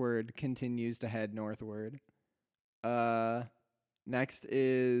northward, continues to head northward. Next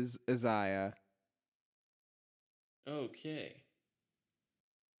is Isaiah. Okay.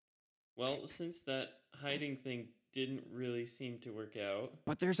 Well, since that hiding thing didn't really seem to work out.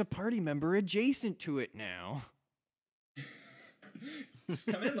 But there's a party member adjacent to it now. Just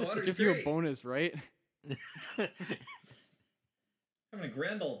come in, the water's Gives you great. a bonus, right? Having a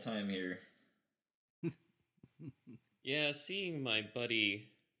grand old time here. Yeah, seeing my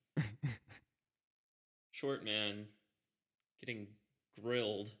buddy Short Man getting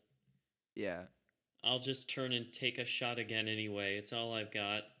grilled, Yeah. I'll just turn and take a shot again anyway. It's all I've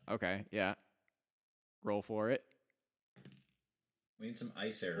got. Okay, yeah. Roll for it. We need some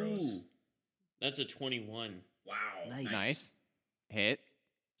ice arrows. Ooh, that's a 21. Wow. Nice. Nice. Hit.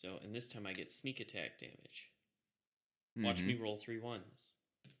 So, and this time I get sneak attack damage. Watch me roll 3 ones.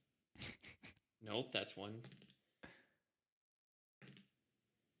 Nope, that's 1.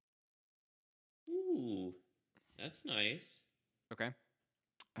 Ooh, that's nice. Okay.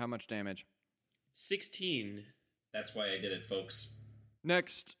 How much damage? 16. That's why I did it, folks.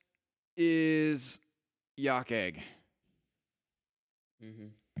 Next is Yak Egg.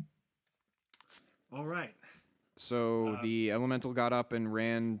 Mm-hmm. All right. So the elemental got up and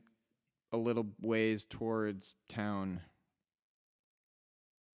ran a little ways towards town.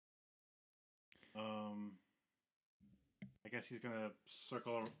 I guess he's gonna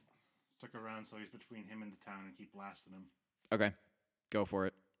circle around so he's between him and the town and keep blasting him. Okay, go for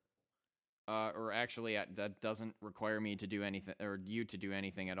it. Or actually, that doesn't require me to do anything, or you to do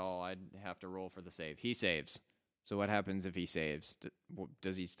anything at all. I'd have to roll for the save. He saves. So what happens if he saves?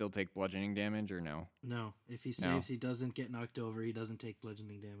 Does he still take bludgeoning damage or no? No, if he No. saves, he doesn't get knocked over. He doesn't take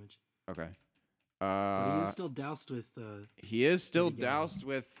bludgeoning damage. Okay. But he is still doused with. He is still Pretty good. doused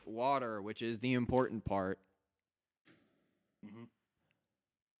with water, which is the important part. Mm-hmm.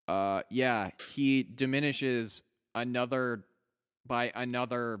 Yeah, he diminishes by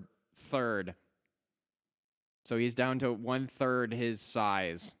another third. So he's down to 1/3 his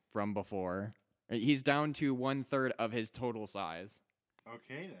size from before. He's down to 1/3 of his total size.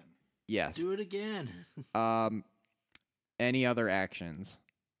 Okay then. Yes. Do it again. Any other actions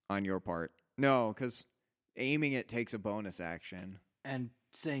on your part? No, because aiming it takes a bonus action. And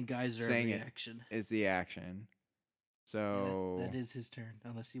saying geyser Saying every it. action. Is the action. So That is his turn,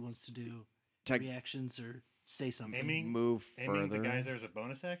 unless he wants to do tech- reactions or say something. Aiming- move Aiming further. the geyser is a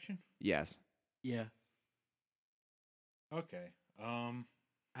bonus action? Yes. Yeah. Okay.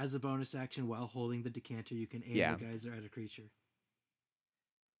 As a bonus action, while holding the decanter, you can aim Yeah. the geyser at a creature.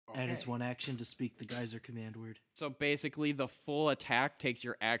 Okay. And it's one action to speak the geyser command word. So basically, the full attack takes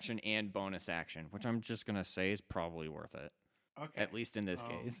your action and bonus action, which I'm just gonna say is probably worth it, Okay. at least in this Um,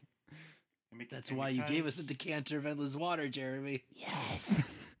 case. That's and why you gave us because- a decanter of endless water, Jeremy. Yes.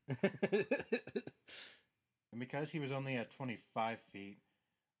 And because he was only at 25 feet,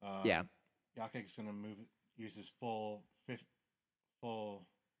 Yeah. Yakek's going to use his full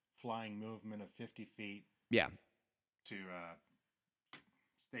flying movement of 50 feet Yeah. to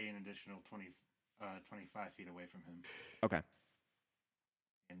stay an additional 25 feet away from him. Okay.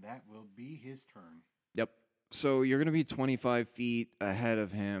 And that will be his turn. Yep. So you're gonna be 25 feet ahead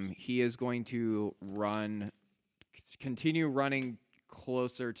of him. He is going to continue running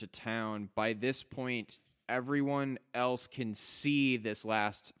closer to town. By this point, everyone else can see this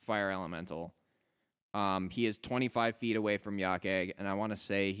last fire elemental. He is 25 feet away from Yak Egg, and I want to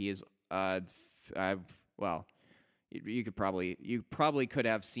say he is. Well, you probably could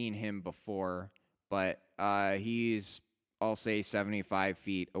have seen him before, but he's, I'll say, 75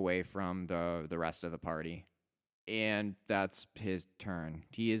 feet away from the rest of the party, and that's his turn.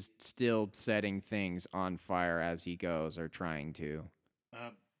 He is still setting things on fire as he goes, or trying to.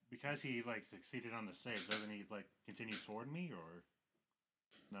 Because he succeeded on the save, doesn't he continue toward me or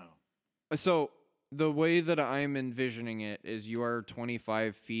no? So the way that I'm envisioning it is you are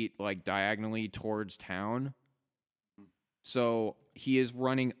 25 feet diagonally towards town. So he is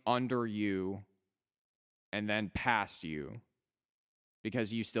running under you and then past you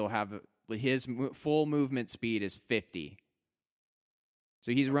because you still have his full movement speed is 50.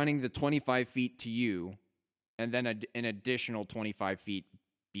 So he's running the 25 feet to you and then an additional 25 feet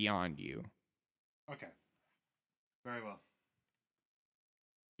beyond you. Okay. Very well.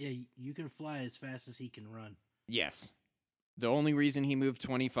 Yeah, you can fly as fast as he can run. Yes. The only reason he moved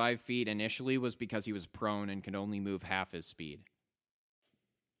 25 feet initially was because he was prone and could only move half his speed.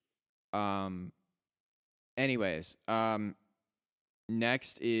 Anyways,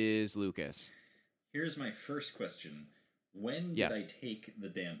 next is Lucas. Here's my first question. When did Yes. I take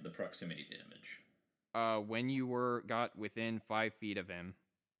the proximity damage? When you got within 5 feet of him,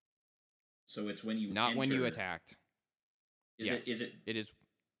 So it's when you not when you enter- attacked. Is Yes. it It is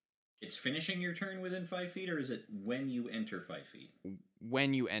it's finishing your turn within 5 feet, or is it when you enter 5 feet?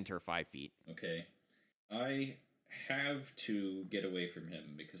 when you enter 5 feet. Okay. I have to get away from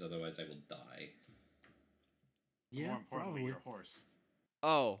him because otherwise I will die. Yeah, More importantly, probably. your horse.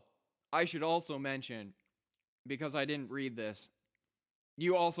 Oh, I should also mention, because I didn't read this,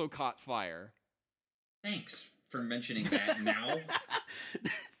 you also caught fire. Thanks for mentioning that now.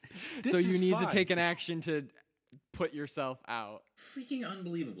 This So you is need to fine. take an action to put yourself out. Freaking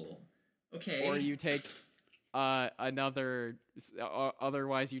unbelievable. Okay. Or you take another,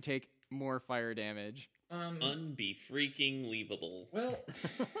 otherwise you take more fire damage. Unbe-freaking-leavable. Well,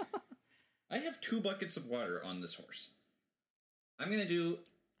 I have 2 buckets of water on this horse. I'm going to do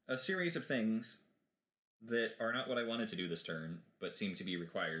a series of things that are not what I wanted to do this turn, but seem to be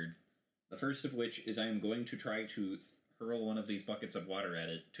required. The first of which is I am going to try to hurl one of these buckets of water at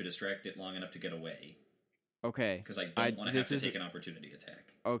it to distract it long enough to get away. Okay. Because I don't want to have this to is- take an opportunity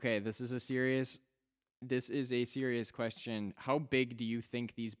attack. Okay, this is a serious question. How big do you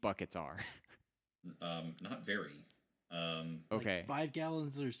think these buckets are? Not very. Okay. Like 5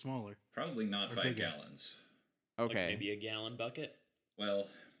 gallons or smaller. Probably not Or 5 bigger. gallons. Like Okay. maybe a gallon bucket? Well,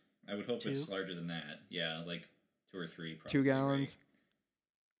 I would hope it's 2? larger than that. Yeah, like 2 or 3 probably. 2 gallons?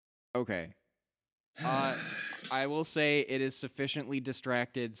 Okay. I will say it is sufficiently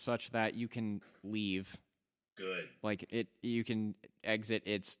distracted such that you can leave. Good. Like you can exit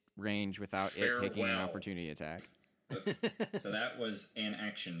its range without it taking an Farewell. opportunity attack. So that was an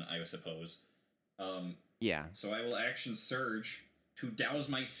action, I suppose. Yeah. So I will action surge to douse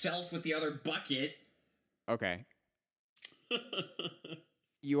myself with the other bucket. Okay.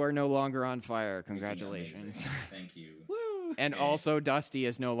 You are no longer on fire. Freaking Congratulations. amazing. Thank you. Woo! And Okay. also Dusty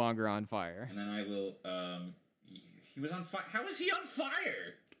is no longer on fire. And then I will. He was on fire. How is he on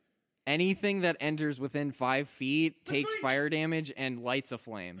fire? Anything that enters within 5 feet But, takes like- fire damage and lights a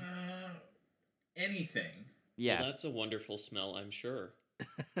flame. Anything. Yes. Well, that's a wonderful smell, I'm sure.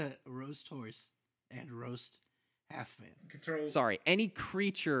 Roast horse and roast half man. You could throw. Sorry, any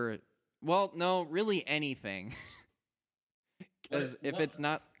creature. Well, no, really anything. Because if What- it's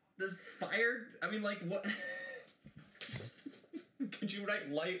not. Does fire? I mean, like what? Could you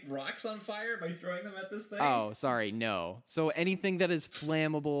light rocks on fire by throwing them at this thing? Oh, sorry, no. So anything that is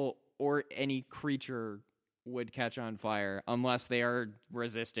flammable or any creature would catch on fire unless they are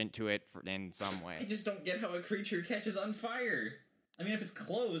resistant to it in some I way. just don't get how a creature catches on fire. I mean, if it's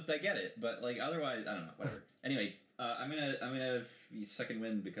clothed, I get it, but like otherwise, I don't know. Whatever. Anyway, I'm gonna second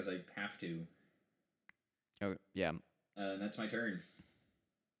wind because I have to. Oh, yeah. And that's my turn.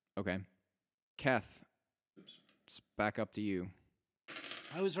 Okay. Keth, Oops. it's back up to you.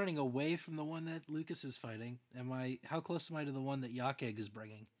 I was running away from the one that Lucas is fighting. How close am I to the one that Yakeg is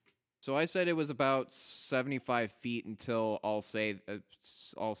bringing? So I said it was about 75 feet until I'll say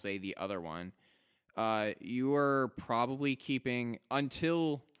the other one. You were probably keeping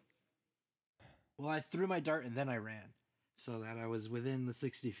until. Well, I threw my dart and then I ran, so that I was within the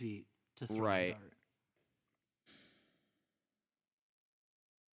 60 feet to throw Right. my dart.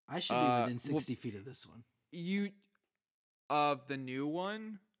 I should be within 60 feet of this one. You of the new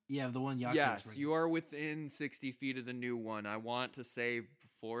one? Yeah, the one Yakeg's Yes, bringing. you are within 60 feet of the new one. I want to say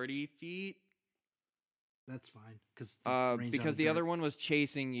 40 feet. That's fine, because Because the other one was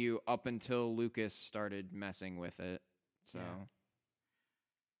chasing you up until Lucas started messing with it. So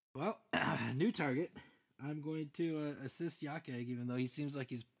Well, new target. I'm going to assist Yakeg, even though he seems like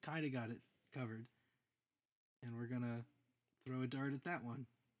he's kind of got it covered. And we're going to throw a dart at that one.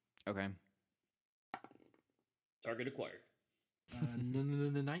 okay. Target acquired.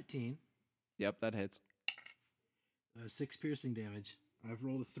 19. Yep, that hits. 6 piercing damage. I've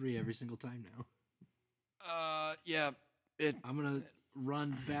rolled a 3 every single time now. Yeah. I'm going to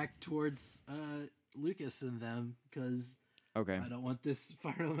run back towards Lucas and them, because Okay. I don't want this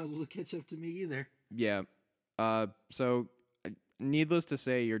fire elemental to catch up to me either. Yeah. So needless to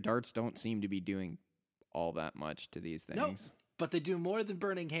say, your darts don't seem to be doing all that much to these No. things. But they do more than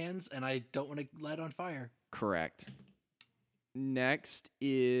burning hands, and I don't want to light on fire. Correct. Next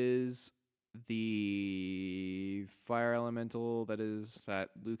is the fire elemental that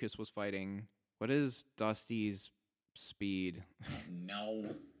Lucas was fighting. What is Dusty's speed? No.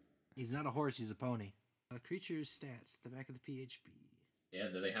 He's not a horse, he's a pony. Creature's stats, the back of the PHP. Yeah,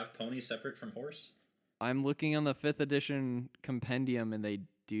 do they have ponies separate from horse? I'm looking on the 5th edition compendium, and they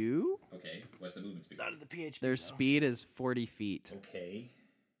do. Okay, what's the movement speed? Not in the PHP. Their though. speed is 40 feet. Okay.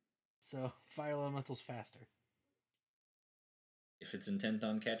 So, fire elemental's faster. If it's intent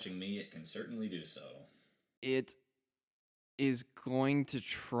on catching me, it can certainly do so. It is going to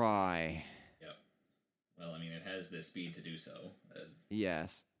try. Yep. Well, I mean, it has the speed to do so.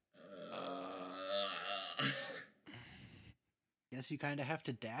 Yes. Guess you kind of have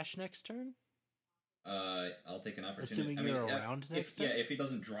to dash next turn? I'll take an opportunity. Assuming you're around next turn? Yeah, if he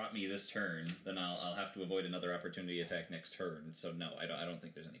doesn't drop me this turn, then I'll have to avoid another opportunity attack next turn. So no, I don't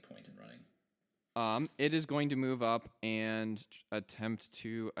think there's any point in running. It is going to move up and attempt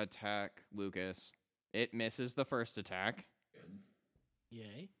to attack Lucas. It misses the first attack. Good.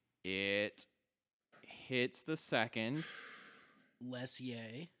 Yay. It hits the second. Less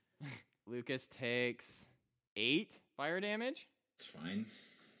yay. Lucas takes 8 fire damage. It's fine.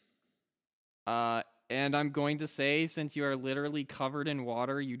 And I'm going to say, since you are literally covered in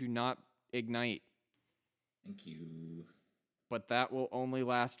water, you do not ignite. Thank you. But that will only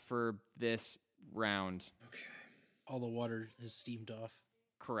last for this round. Okay. All the water is steamed off.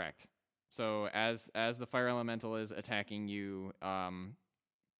 Correct. So as the fire elemental is attacking you,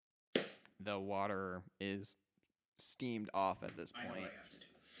 the water is steamed off at this I know point. what I have to do.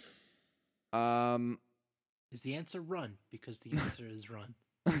 Is the answer run? Because the answer is run.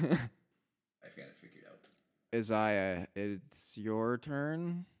 I've got it figured out. Isaiah, it's your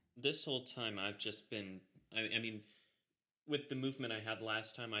turn. This whole time I've just been, I mean, with the movement I had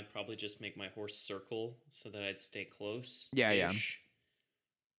last time, I'd probably just make my horse circle so that I'd stay close. Yeah.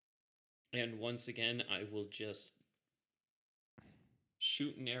 And once again, I will just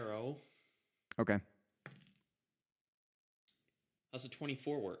shoot an arrow. Okay. How's a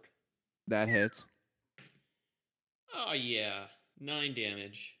 24 work? That hits. Oh, yeah. 9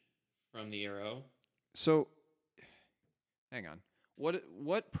 damage from the arrow. So, hang on.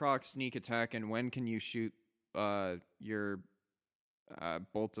 What procs sneak attack, and when can you shoot your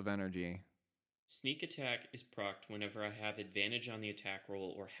bolts of energy? Sneak attack is procced whenever I have advantage on the attack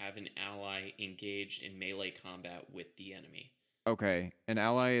roll or have an ally engaged in melee combat with the enemy. Okay, an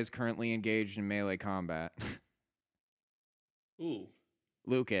ally is currently engaged in melee combat. Ooh.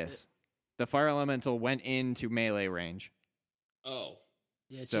 Lucas, the fire elemental went into melee range, Oh.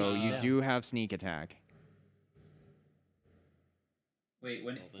 Yeah, it's so just- you yeah. do have sneak attack. Wait,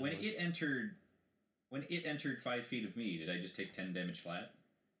 Well, then when let's- it entered 5 feet of me, did I just take 10 damage flat?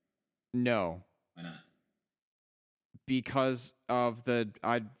 No, Why not? because of the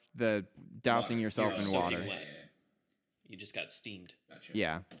dousing Water. yourself You're in soaking water. wet. You just got steamed. Gotcha.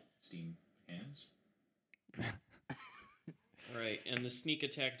 Yeah. Steam hands? All right, and the sneak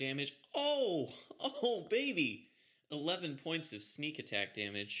attack damage. Oh, baby. 11 points of sneak attack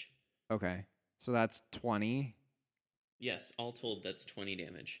damage. Okay, so that's 20. Yes, all told, that's 20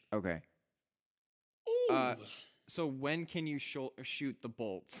 damage. Okay, Ooh. so when can you shoot the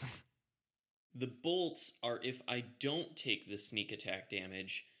bolts? The bolts are if I don't take the sneak attack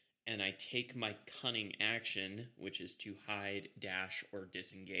damage and I take my cunning action, which is to hide, dash, or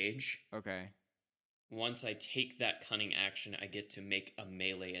disengage. Okay. Once I take that cunning action, I get to make a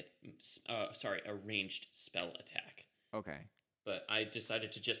a ranged spell attack. Okay. But I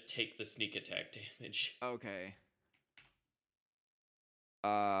decided to just take the sneak attack damage. Okay.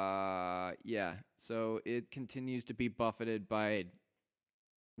 Yeah. So it continues to be buffeted by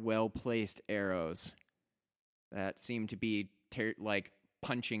well-placed arrows that seem to be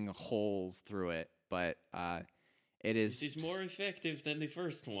punching holes through it, but it is. This is more effective than the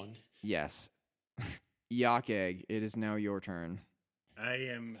first one. Yes. Yakeg, it is now your turn. I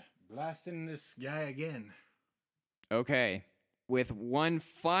am blasting this guy again. Okay. With one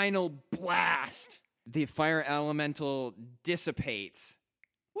final blast, the fire elemental dissipates.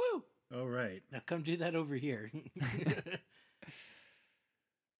 Woo! All right. Now come do that over here.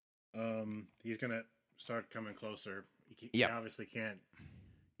 He's gonna start coming closer. He Yep. obviously can't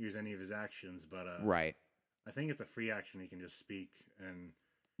use any of his actions, but Right. I think it's a free action. He can just speak and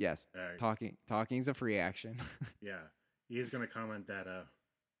Yes. Talking's a free action. yeah, he is gonna comment that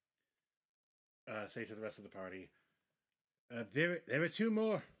say to the rest of the party, there are 2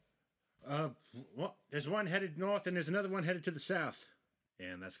 more. There's one headed north and there's another one headed to the south,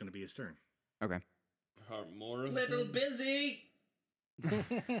 and that's gonna be his turn. Okay. Are more of Little them? busy!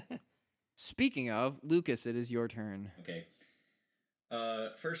 Speaking of, Lucas, it is your turn. Okay.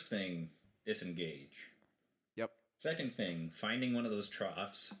 First thing, disengage. Yep. Second thing, finding one of those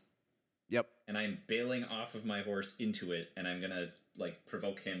troughs, Yep. and I'm bailing off of my horse into it, and I'm gonna, like,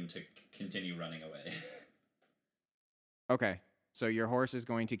 provoke him to continue running away. Okay. So your horse is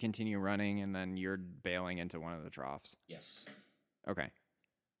going to continue running, and then you're bailing into one of the troughs. Yes. Okay.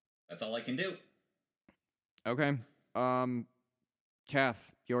 That's all I can do. Okay.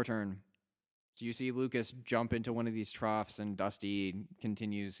 Kath, your turn. So you see Lucas jump into one of these troughs, and Dusty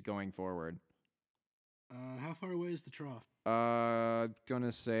continues going forward. How far away is the trough?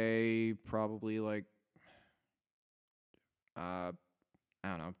 Gonna say probably like, I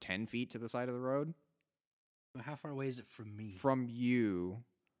don't know, 10 feet to the side of the road But how far away is it from me? from you.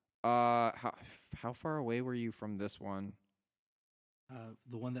 How far away were you from this one?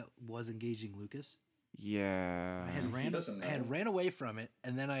 The one that was engaging Lucas. Yeah. I had doesn't know. ran away from it,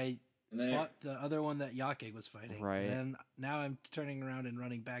 and then I And then fought the other one that Yakeg was fighting. Right. And then now I'm turning around and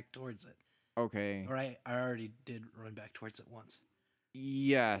running back towards it. Okay. Or I already did run back towards it once.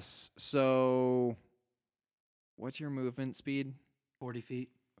 Yes. So, what's your movement speed? 40 feet.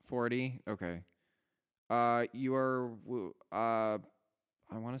 40. Okay. You are. I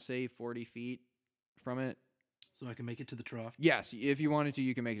want to say 40 feet from it. So I can make it to the trough. Yes, if you wanted to,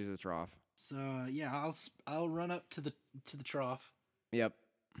 you can make it to the trough. So yeah, I'll run up to the trough. Yep.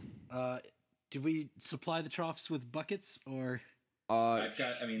 Did we supply the troughs with buckets or? I've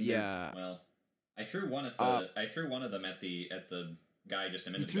got. I mean, yeah. Well, I threw one at the. I threw one of them at the guy just a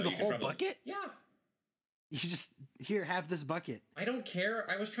You minute threw ago. the could whole probably- bucket? Yeah. You just here have this bucket. I don't care.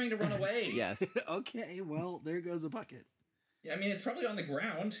 I was trying to run away. Yes. Okay, well there goes a bucket. Yeah, I mean, it's probably on the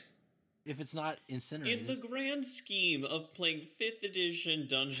ground. If it's not incinerated. In the grand scheme of playing 5th edition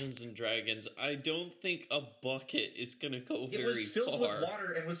Dungeons and Dragons, I don't think a bucket is going to go It very was filled far. with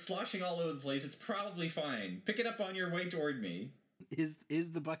water and was sloshing all over the place. It's probably fine. Pick it up on your way toward me. Is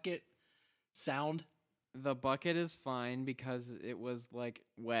the bucket sound? The bucket is fine because it was like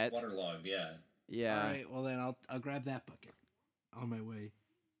wet. Waterlogged, yeah. Yeah. All right, well then I'll grab that bucket on my way.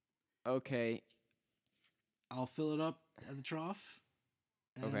 Okay. I'll fill it up at the trough.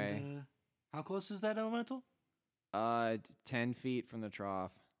 And, Okay. How close is that elemental? 10 feet from the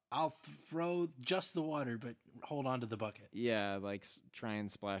trough. I'll throw just the water, but hold on to the bucket. Yeah, like try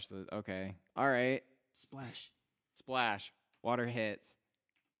and splash the. Okay. All right. Splash. Splash. Water hits.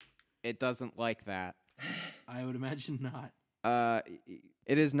 It doesn't like that. I would imagine not.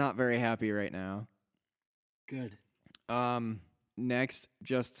 It is not very happy right now. Good. Next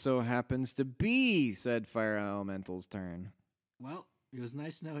just so happens to be said fire elemental's turn. Well, it was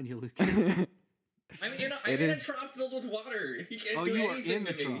nice knowing you, Lucas. I'm in It a is- trough filled with water. He can't Oh, do you are anything in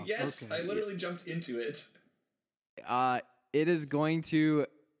to the me. trough. Yes, Okay. I literally jumped into it. It is going to.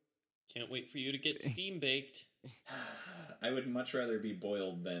 Can't wait for you to get steam baked. I would much rather be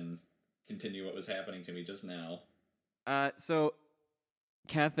boiled than continue what was happening to me just now. So,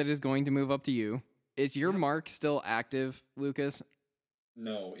 Kath, it is going to move up to you. Is your mark still active, Lucas?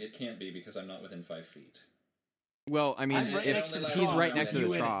 No, it can't be because I'm not within 5 feet. Well, I mean, I'm right if next to the he's trough. right next to You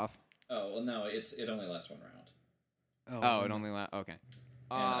the in it. trough. Oh, well, no, it only lasts one round. Oh, it only lasts. Okay.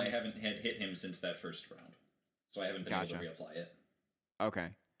 And I haven't hit him since that first round. So I haven't been able to Gotcha. reapply it. Okay.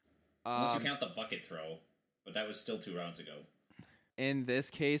 Unless you count the bucket throw. But that was still 2 rounds ago. In this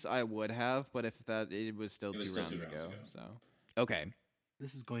case, I would have, but if that it was still, It was two, still rounds 2 rounds ago, ago. so okay.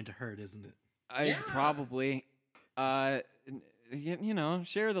 This is going to hurt, isn't it? It's Yeah. probably you know,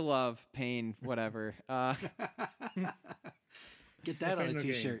 share the love, pain, whatever. Get that on a Okay.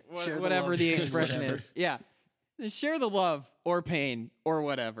 t-shirt. Share Whatever love the and expression whatever. is. Yeah. Share the love or pain or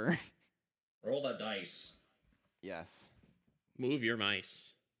whatever. Roll the dice. Yes. Move your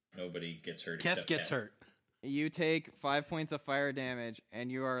mice. Nobody gets hurt. Keth except gets Keth. hurt. You take 5 points of fire damage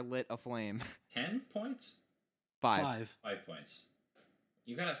and you are lit aflame. 10 points? 5. 5 points.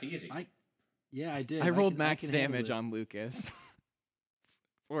 You got off easy. Yeah, I did. I rolled can max handle damage this. on Lucas.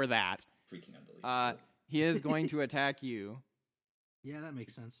 For that. Freaking unbelievable. He is going to attack you. Yeah, that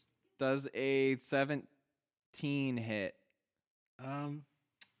makes sense. Does a 17 hit?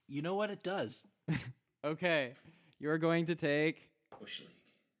 You know what it does? Okay. You're going to take Bush League.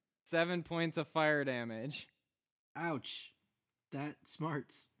 7 points of fire damage. Ouch. That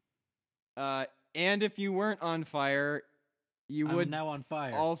smarts. And if you weren't on fire, you I'm would now on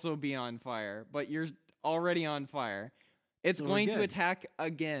fire. also be on fire, but you're already on fire. It's So we're going to good. attack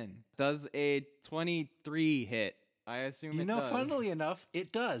again. Does a 23 hit? I assume You it know, does. funnily enough,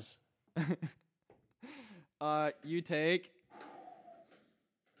 it does. You take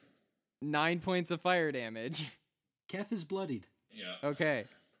 9 points of fire damage. Keth is bloodied Yeah. Okay.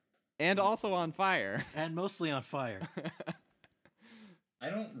 And also on fire. and mostly on fire. I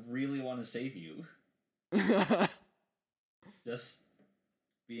don't really want to save you. Just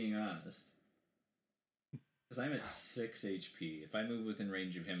being honest. Because I'm at 6 HP. If I move within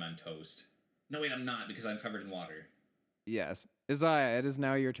range of him, I'm toast. No, wait, I'm not, because I'm covered in water. Yes. Isaiah, it is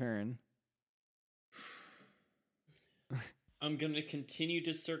now your turn. I'm going to continue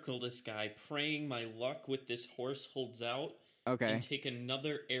to circle this guy, praying my luck with this horse holds out. Okay. And take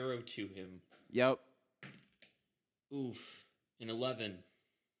another arrow to him. Yep. Oof. An 11.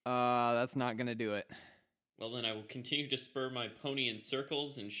 That's not gonna do it. Well, then I will continue to spur my pony in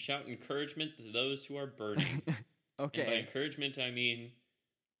circles and shout encouragement to those who are burning. Okay. And by encouragement, I mean,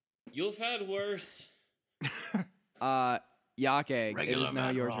 you've had worse. Yake, it is now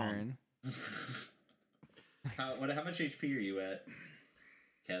man your wrong. turn. How much HP are you at,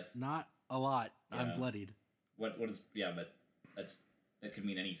 Kev? Not a lot. I'm Yeah. bloodied. What is... Yeah, but that could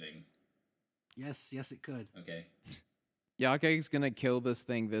mean anything. Yes, it could. Okay. Yake's gonna kill this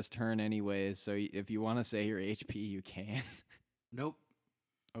thing this turn anyways, so if you want to say your HP, you can. Nope.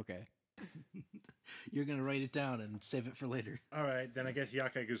 Okay. You're gonna write it down and save it for later. All right, then I guess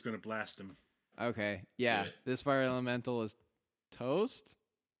Yakai's going to blast him. Okay. Yeah. Do it. This fire elemental is toast?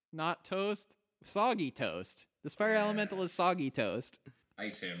 Not toast? Soggy toast. This fire elemental is soggy toast.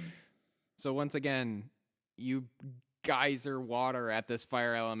 Ice him. So once again, you geyser water at this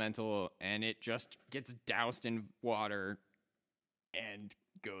fire elemental, and it just gets doused in water and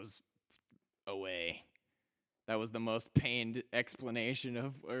goes away. That was the most pained explanation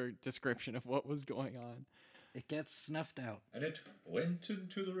of or description of what was going on. It gets snuffed out. And it went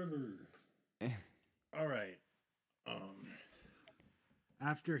into the river. All right.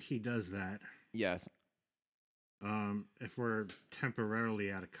 After he does that, Yes, if we're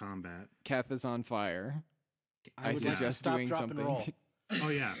temporarily out of combat. Keth is on fire. I would like to suggest stop, doing drop, and something. roll. Oh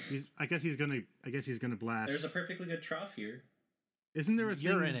yeah, I guess he's gonna blast. There's a perfectly good trough here. Isn't there a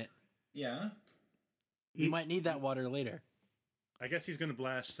You're thing? in it. Yeah. You might need that water later. I guess he's gonna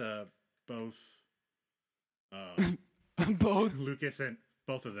blast both Both. Lucas and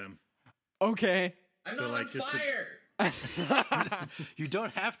both of them. Okay. I'm So, not like, on just fire! You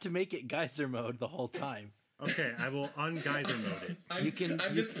don't have to make it geyser mode the whole time. Okay, I will ungeyser mode it.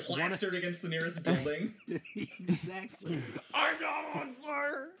 I'm just plastered against the nearest building. Exactly. I'm not on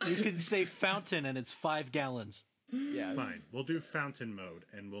fire. You can say fountain and it's 5 gallons. Yes. Fine, we'll do fountain mode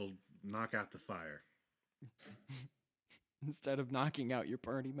and we'll knock out the fire. Instead of knocking out your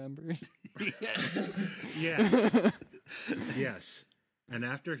party members. Yes, yes. And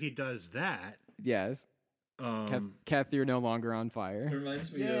after he does that, Yes. Keth, you're no longer on fire. It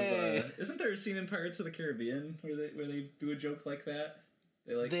reminds me Yay. of isn't there a scene in Pirates of the Caribbean where they do a joke like that?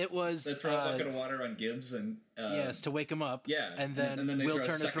 It was they throw a bucket of water on Gibbs and yes, to wake him up. Yeah, and then, they Will throw a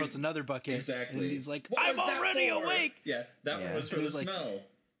Turner second- throws another bucket. Exactly. And he's like, What I'm was that already for?" awake. Yeah, that Yeah. one was for And the he's like- smell.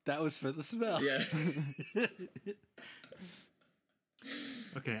 That was for the smell. Yeah.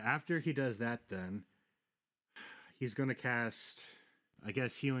 okay, after he does that, then he's gonna cast, I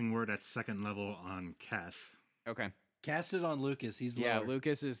guess, Healing Word at 2nd level on Keth. Okay. Cast it on Lucas. He's Yeah, lower.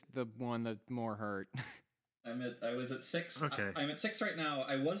 Lucas is the one that's more hurt. I was at 6. Okay. I'm at 6 right now.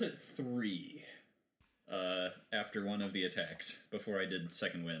 I was at 3 after one of the attacks before I did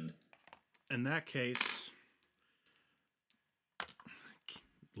second wind. In that case,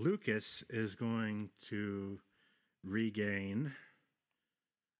 Lucas is going to regain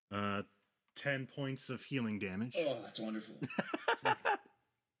 10 points of healing damage. Oh, that's wonderful.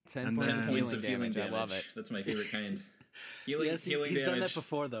 10 And points then- of 10 healing points of healing damage. damage. I love it. That's my favorite kind. Healing, Yes, healing he's damage. done that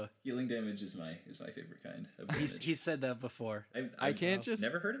before though. Healing damage is my favorite kind of damage. He's said that before. I can't just.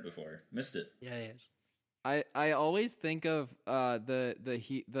 never heard it before. Missed it. Yeah, he is. I always think of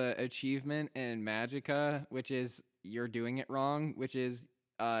the achievement in Magicka, which is you're doing it wrong, which is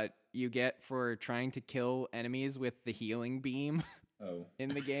you get for trying to kill enemies with the healing beam Oh. in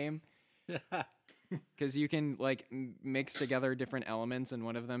the game. Because you can like mix together different elements, and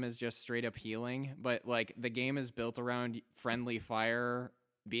one of them is just straight up healing. But like the game is built around friendly fire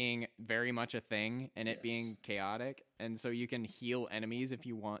being very much a thing, and it Yes. being chaotic, and so you can heal enemies if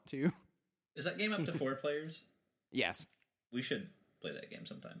you want to. Is that game up to 4 players? Yes. We should play that game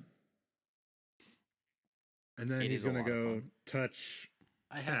sometime. And then It he's is a going to lot of go fun. touch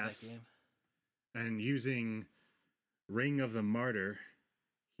I have Keth, that game. and using Ring of the Martyr,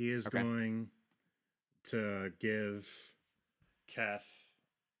 he is Okay. going to give Keth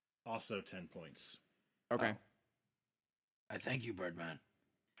also 10 points. Okay. I thank you, Birdman.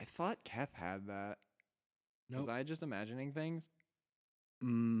 I thought Keth had that. Nope. Was I just imagining things?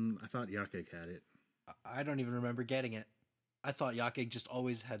 I thought Yakek had it. I don't even remember getting it. I thought Yakeg just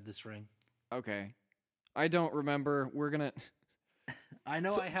always had this ring. Okay. I don't remember. We're gonna I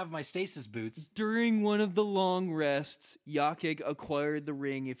know I have my stasis boots. During one of the long rests, Yakig acquired the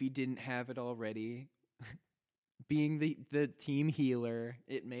ring if he didn't have it already. Being the team healer,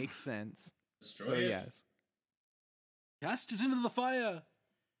 it makes sense. Destroy So it. yes. Cast it into the fire.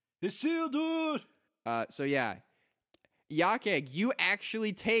 It's sealed, dude. So yeah. Yakig, you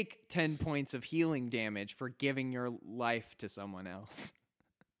actually take 10 points of healing damage for giving your life to someone else.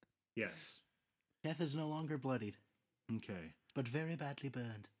 Yes. Death is no longer bloodied, Okay. but very badly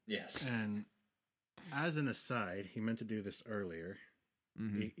burned. Yes. And as an aside, he meant to do this earlier.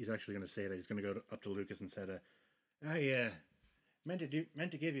 He's actually going to say that he's going to go up to Lucas and said, "I meant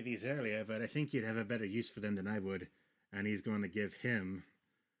to give you these earlier, but I think you'd have a better use for them than I would." And he's going to give him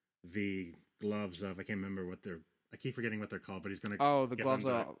the gloves of, I can't remember what they're. I keep forgetting what they're called, but he's going to. Oh, the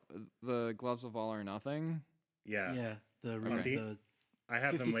gloves of all or nothing. Yeah. Yeah, Okay. the I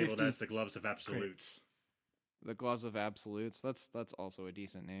have them 50-50 labeled as the gloves of absolutes, The gloves of absolutes. That's also a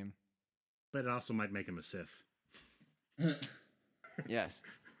decent name. but it also might make him a Sith. Yes,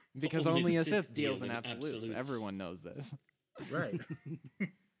 because Only only the a Sith Sith deals deal in in absolutes. absolutes. Everyone knows this. Right.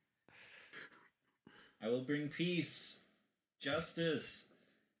 I will bring peace, justice,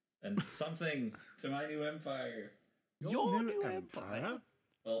 and something to my new empire. Your new empire.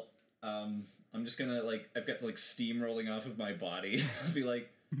 Well, I'm just gonna I've got steam rolling off of my body. I'll be like,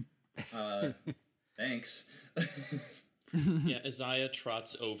 thanks. Yeah, Isaiah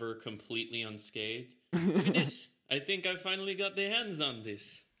trots over completely unscathed. Look at this. I think I finally got the hands on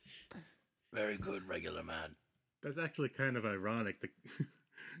this. Very good, regular man. That's actually kind of ironic,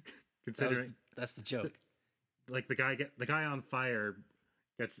 considering That's the joke. like the guy on fire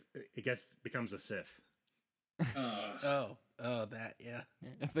becomes a Sith. Uh, Oh, that, yeah.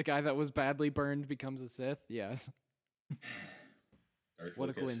 If the guy that was badly burned becomes a Sith, yes. Darth What a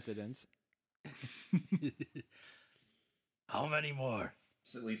Lucas. coincidence. How many more?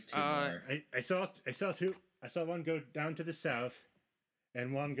 It's at least two more. I saw two. I saw one go down to the south,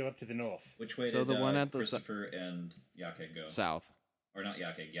 and one go up to the north. Which way So did the one at the Christopher and Yakig go? South. Or not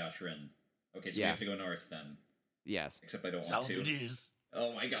Yakig, Yashrin. Okay, so we Yeah. have to go north then. Yes. Except I don't South want it to. is.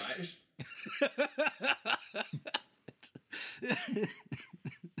 Oh my gosh.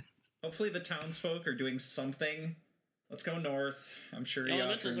 Hopefully the townsfolk are doing something. Let's go north. I'm sure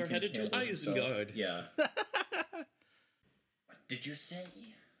Elementals Yashrin are can headed to handle himself. Isengard. Yeah. What did you say?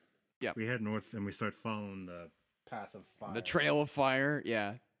 We head north and we start following the path of fire. The trail of fire,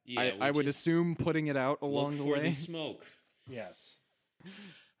 yeah. Yeah, I we would just assume putting it out along Look the for way. the smoke. Yes.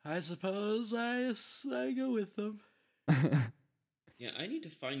 I suppose I go with them. Yeah, I need to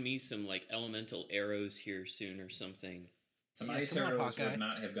find me some elemental arrows here soon or something. Some Yeah, ice come on, arrows Hawkeye. would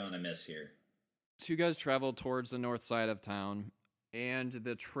not have gone amiss here. So you guys travel towards the north side of town, and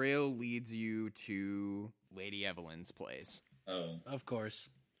the trail leads you to Lady Evelyn's place. Oh. Of course.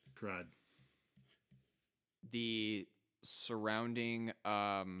 Crud. The surrounding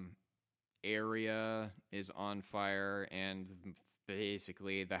area is on fire, and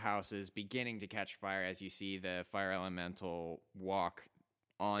basically the house is beginning to catch fire as you see the fire elemental walk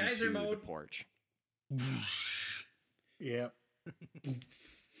onto Geyser the mode. porch. Yep.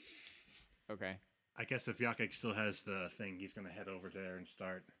 Okay. I guess if Yakik still has the thing, he's gonna head over there and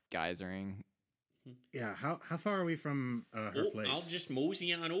start. Geysering. Yeah. How far are we from her Oh, place? I'll just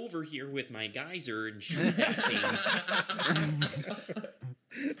mosey on over here with my geyser and shoot that thing.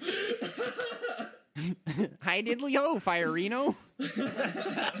 Hi diddly ho, Firino.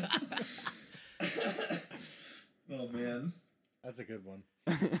 Oh man. That's a good one.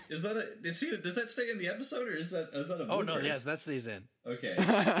 Is that does that stay in the episode or is that a Oh, no, blooper? yes, that stays in. Okay.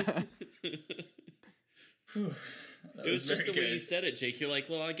 Whew. That It was just the very way you good. said it, Jake. You're like,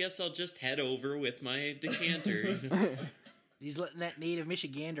 well, I guess I'll just head over with my decanter. He's letting that native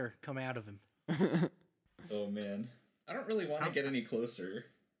Michigander come out of him. Oh man. I don't really want to get any closer.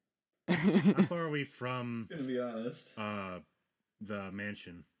 How far are we from Gonna be honest. the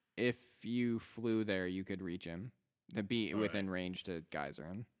mansion? If you flew there, you could reach him. To be All within range to geyser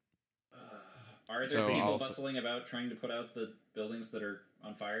him. Are there So people also- bustling about trying to put out the buildings that are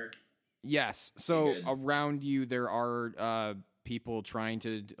on fire? Yes. So Good. around you, there are people trying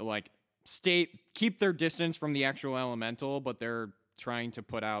to keep their distance from the actual elemental, but they're trying to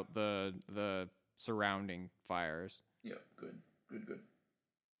put out the surrounding fires. Yeah, good.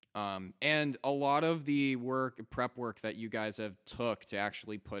 And a lot of the prep work that you guys have took to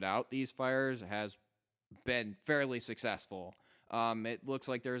actually put out these fires has been fairly successful. It looks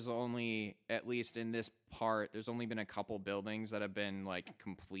like there's only, at least in this part, there's only been a couple buildings that have been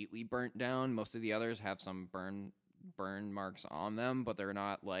completely burnt down. Most of the others have some burn marks on them, but they're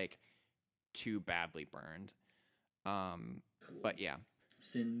not too badly burned. Cool. But yeah,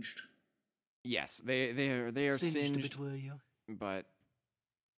 Singed. yes, they are Singed singed, between you. but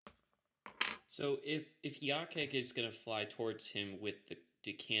So if Yakek is gonna fly towards him with the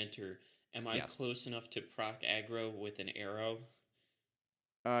decanter, am I Yes. close enough to proc aggro with an arrow?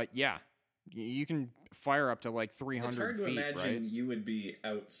 yeah, you can fire up to like 300 It's hard to feet, imagine right? you would be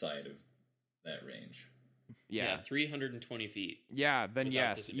outside of that range. Yeah. 320 feet. Yeah, then Without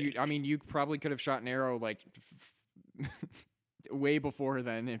yes. disadvantage. I mean, you probably could have shot an arrow like way before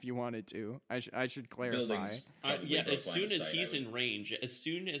then if you wanted to. I should clarify. Buildings. probably Yeah, broke as line soon of as sight, he's I would- in range, as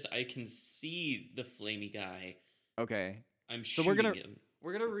soon as I can see the flamey guy, Okay. I'm So shooting we're gonna- him.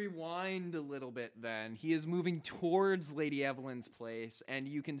 We're going to rewind a little bit then. He is moving towards Lady Evelyn's place, and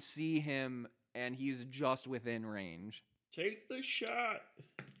you can see him, and he's just within range. Take the shot.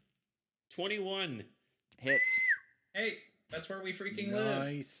 21. Hits. Hey, that's where we freaking live.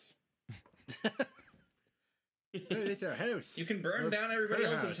 Nice. It's our house. You can burn Or down everybody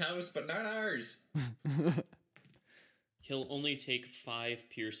her else's house, but not ours. He'll only take 5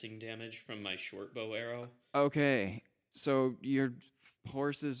 piercing damage from my short bow arrow. Okay. So your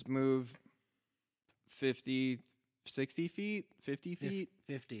horses move 50, 60 feet? 50 feet?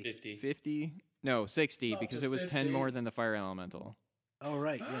 50. 50. 50? No, 60, Up because to it was 10 50. more than the fire elemental. Oh,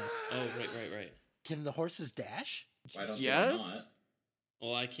 right, yes. Oh, right. Can the horses dash? Why don't Yes? you not?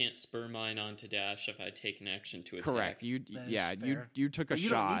 Well, I can't spur mine onto dash if I take an action to attack. Correct. You That is yeah, fair. you took a But you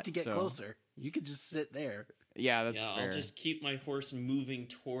shot. don't need to get so- closer. You could just sit there. Yeah, that's Yeah, fair. I'll just keep my horse moving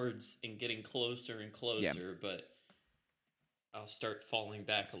towards and getting closer and closer, but I'll start falling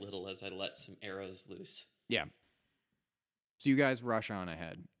back a little as I let some arrows loose. Yeah. So you guys rush on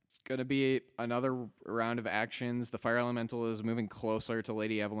ahead. It's going to be another round of actions. The fire elemental is moving closer to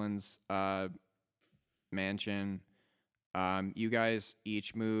Lady Evelyn's mansion. You guys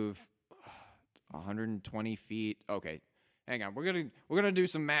each move 120 feet. Okay. Hang on. We're going to do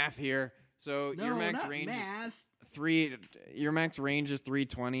some math here. So No, your max not range math. is 3 your max range is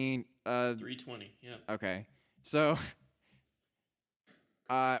 320. 320, yeah. Okay. So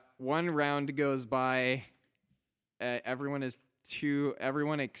one round goes by. Everyone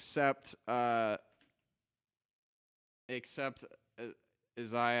except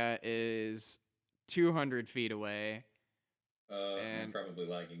Isaiah is 200 feet away. I'm And- probably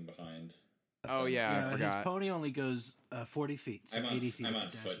lagging behind. Oh yeah, I His forgot. pony only goes 40 feet, so I'm on, 80 feet. I'm if on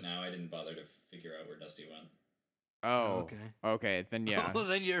it foot dashes. now. I didn't bother to figure out where Dusty went. Oh, okay. okay. Then yeah. Well,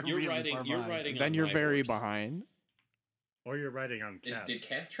 then you're really riding. far You're behind. riding. Then on you're my very horse. behind. Or you're riding on Did, Keth. did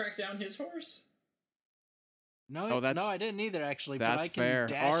Kath track down his horse? No, Oh, that's- no, I didn't either actually. But I That's can fair.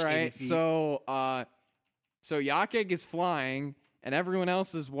 dash All 80 right. feet. So Yakig is flying, and everyone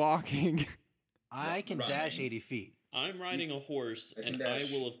else is walking. I can running. dash 80 feet. I'm riding a horse, I can and I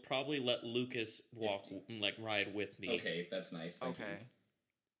dash will have probably let Lucas walk, 50. like ride with me. Okay, that's nice. Thank you.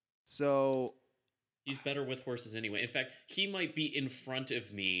 So He's better with horses anyway. In fact, he might be in front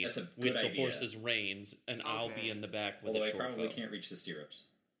of me That's a with good the idea. horse's reins, and I'll Okay. be in the back with Although a I short probably bow. can't reach the stirrups.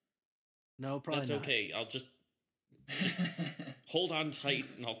 No, probably That's not. okay. I'll just hold on tight,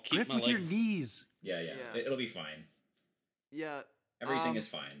 and I'll keep Grip my with legs. your knees. yeah. Yeah. It'll be fine. yeah. Everything is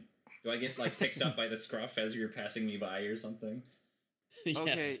fine. Do I get like picked up by the scruff as you're passing me by or something? Yes,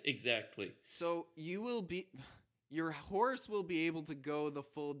 Okay. exactly. So your horse will be able to go the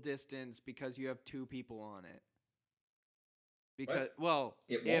full distance because you have 2 people on it. Because It won't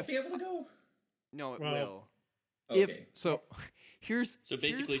if be able to go. no, it Well, will. Okay. If so, here's So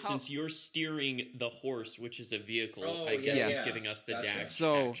basically, here's how- since you're steering the horse, which is a vehicle, Oh, I guess yeah, he's yeah. giving us the Gotcha. dash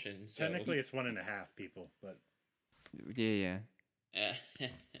So, action. So Technically, it's 1.5 people, but yeah.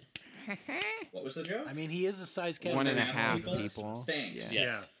 What was the joke? I mean, he is a size cat. 1.5 people? people. Thanks. Yeah.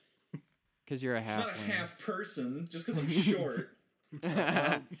 yes. Because you're a I'm half. not a half person just because I'm short.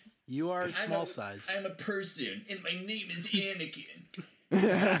 You are I'm small a- size. I'm a person, and my name is Anakin.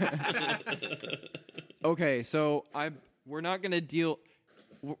 Okay, so we're not gonna deal.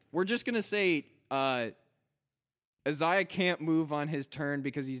 We're just gonna say Isaiah can't move on his turn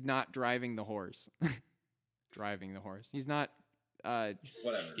because he's not driving the horse. Driving the horse. He's not.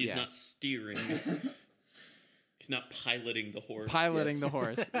 Whatever. He's Yeah. not steering. He's not piloting the horse. Piloting yes. the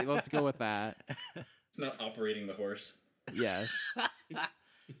horse. Let's go with that. It's not operating the horse. Yes.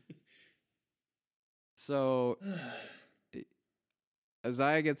 So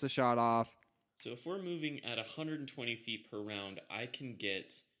Isaiah gets a shot off. So if we're moving at 120 feet per round, I can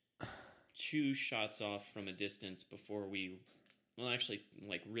get 2 shots off from a distance before we. Well, actually,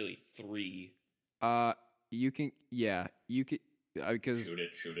 like really 3. You can. Yeah, you can because Shoot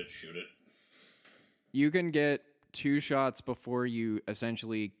it, shoot it, shoot it. you can get 2 shots before you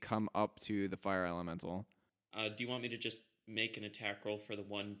essentially come up to the fire elemental. Do you want me to just make an attack roll for the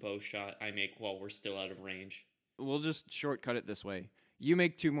one bow shot I make while we're still out of range. We'll just shortcut it this way. You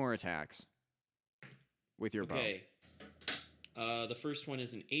make 2 more attacks with your Okay. The first one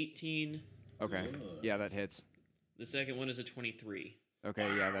is an 18. bow. Okay. Yeah, that hits. The second one is a 23.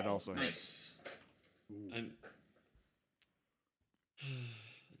 Okay, yeah, that also hits. Nice. I'm.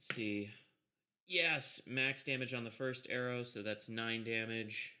 Let's see. Yes, max damage on the first arrow, so that's 9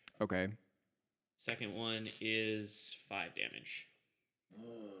 damage. Okay. Second one is 5 damage.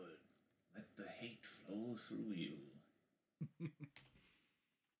 Good. Let the hate flow through you.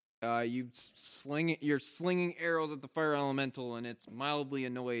 You're slinging arrows at the fire elemental, and it's mildly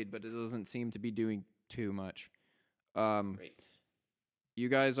annoyed, but it doesn't seem to be doing too much. Great. You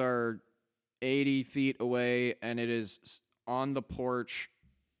guys are 80 feet away, and it is on the porch,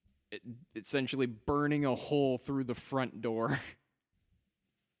 essentially burning a hole through the front door.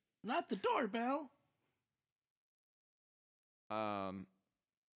 Not the doorbell.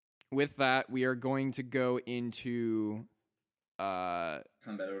 With that, we are going to go into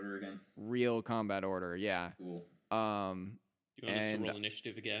Combat order again. real combat order. Yeah. Cool. Do you want us to And roll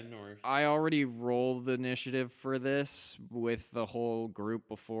initiative again, or I already rolled the initiative for this with the whole group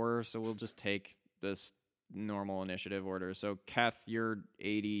before, so we'll just take this normal initiative order. So, Keth, you're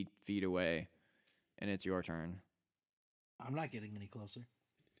 80 feet away, and it's your turn. I'm not getting any closer.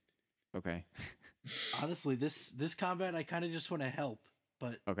 Okay. Honestly, this combat, I kind of just want to help,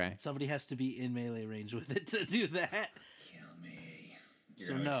 but Okay. somebody has to be in melee range with it to do that. Kill me.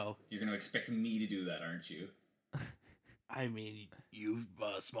 So no. You're gonna expect me to do that, aren't you? I mean, you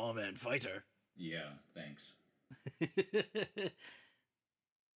small man fighter. Yeah. Thanks.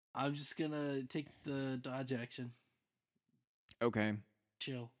 I'm just gonna take the dodge action. Okay.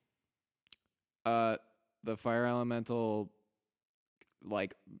 Chill. The fire elemental,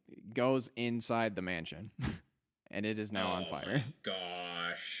 like, goes inside the mansion, and it is now on fire. My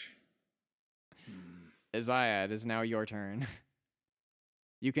gosh. Isaiah, it is now your turn.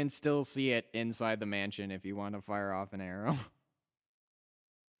 You can still see it inside the mansion if you want to fire off an arrow.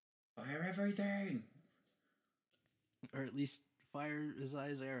 Fire everything. Or at least fire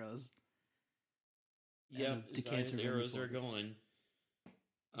Isaiah's arrows. yeah, And the decanter Isaiah's runs arrows are forward.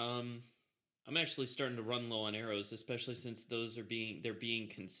 going. I'm actually starting to run low on arrows, especially since they're being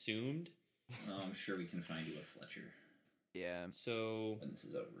consumed. Oh, I'm sure we can find you a Fletcher Yeah. So when this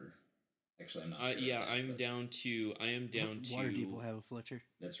is over. Actually, I'm not sure. yeah, of that, I am but down to Waterdeep will have a Fletcher.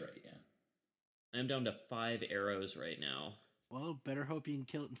 That's right, yeah. I'm down to 5 arrows right now. Well, better hope you can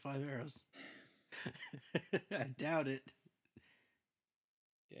kill it in 5 arrows. I doubt it.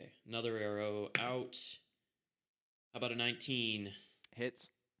 Okay, another arrow out. How about a 19? Hits.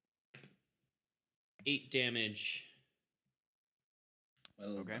 8 damage,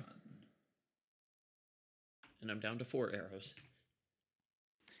 Well Okay. done. and I'm down to 4 arrows.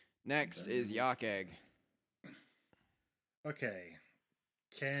 Next is Yakeg. Okay.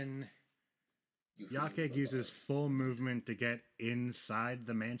 Can You feel Yakeg the uses love. full movement to get inside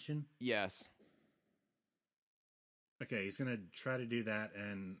the mansion? Yes. Okay, he's gonna try to do that,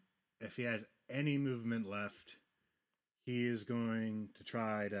 and if he has any movement left, he is going to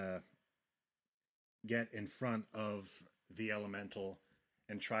try to get in front of the elemental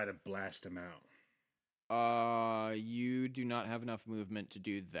and try to blast him out. You do not have enough movement to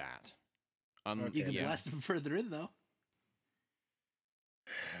do that. Okay. You can yeah. blast him further in, though.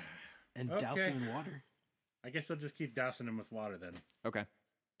 And douse Okay. him in water. I guess I'll just keep dousing him with water then. Okay.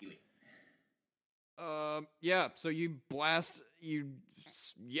 Do it. Yeah, so you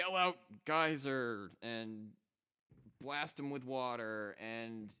yell out geyser and blast him with water,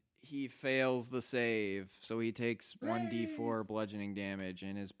 and he fails the save, so he takes 1d4 bludgeoning damage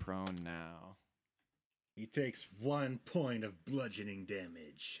and is prone now. He takes 1 point of bludgeoning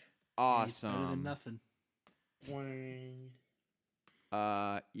damage. It's better than Awesome. nothing.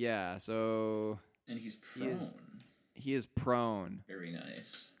 Yeah, so And he's He is- prone. he is prone. Very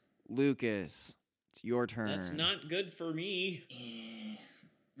nice. Lucas, it's your turn. That's not good for me.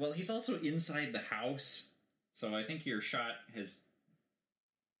 Well, he's also inside the house, so I think your shot has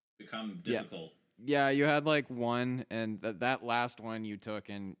become Yeah. difficult. Yeah, you had like one, and that last one you took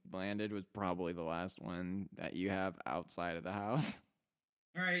and landed was probably the last one that you have outside of the house.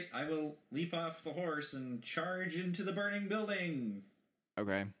 All right, I will leap off the horse and charge into the burning building.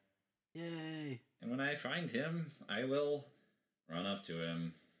 Okay. Yay. And when I find him, I will run up to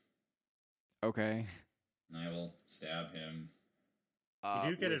him Okay. and I will stab him.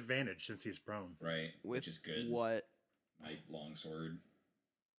 You do get with, advantage since he's prone. Right, with which is good. What? My longsword.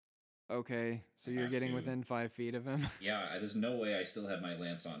 Okay, so I you're have getting to. within 5 feet of him. Yeah, there's no way I still have my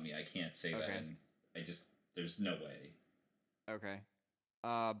lance on me. I can't say that. Okay. And there's no way. Okay.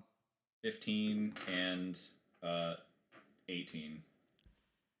 15 and 18.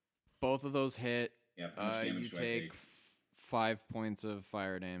 Both of those hit. Yeah, how much damage You do I take take? 5 points of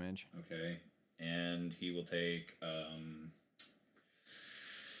fire damage. Okay. And he will take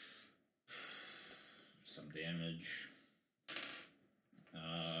some damage.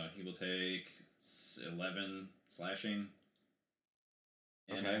 He will take 11 slashing.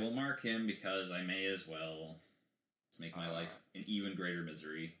 And Okay. I will mark him because I may as well make my life an even greater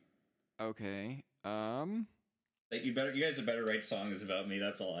misery. Okay. That you guys had better write songs about me,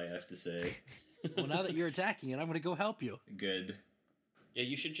 that's all I have to say. Well, now that you're attacking it, I'm going to go help you. Good. Yeah,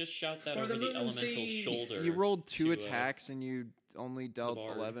 you should just shout that For over the the moon elemental sea! shoulder. You rolled 2 to, attacks and you only dealt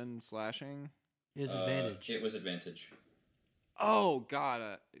bard. 11 slashing. His advantage. It was advantage. Oh,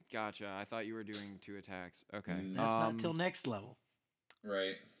 gotcha. I thought you were doing 2 attacks. Okay. Mm. That's not till next level.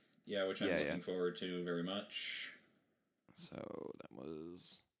 Right. Yeah, which I'm Yeah, looking forward to very much. So that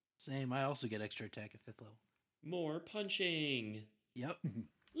was... Same. I also get extra attack at 5th level. More punching. Yep.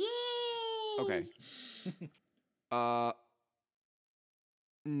 Okay.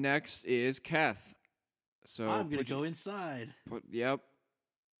 Next is Keth. So I'm going to go inside. Yep.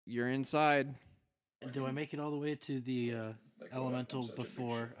 You're inside. Do I make it all the way to the Like, elemental I'm such a big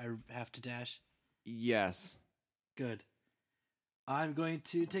before I have to dash? Yes. Good. I'm going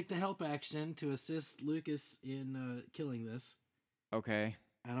to take the help action to assist Lucas in killing this. Okay.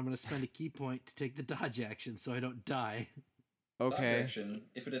 And I'm going to spend a key point to take the dodge action so I don't die. Dodge Okay. action.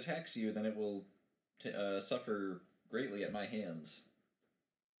 If it attacks you, then it will suffer greatly at my hands.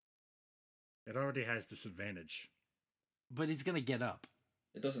 It already has disadvantage. But he's going to get up.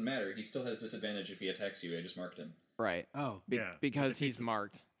 It doesn't matter. He still has disadvantage if he attacks you. I just marked him. Right. Oh, Yeah, Because if he's it's-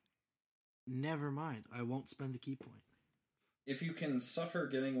 marked. never mind. I won't spend the key point. If you can suffer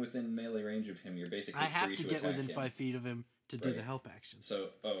getting within melee range of him, you're basically I have free to to get attack within him. 5 feet of him to do the Right. help action. So,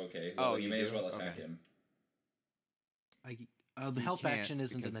 okay. Well, Oh, you you may as do? well attack Okay. him. The You help can't action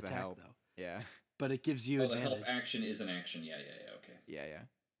isn't because an of the attack, help. though. Yeah. But it gives you Oh, the advantage. help action is an action. Yeah, okay. Yeah.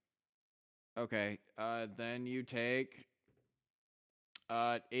 Okay. Then you take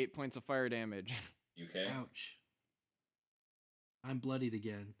 8 points of fire damage. You okay? Ouch. I'm bloodied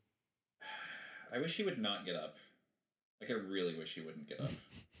again. I wish he would not get up. Like, I really wish he wouldn't get up.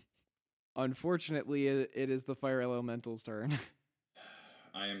 Unfortunately, it is the fire elemental's turn.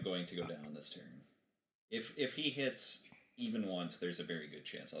 I am going to go down this turn. If he hits even once, there's a very good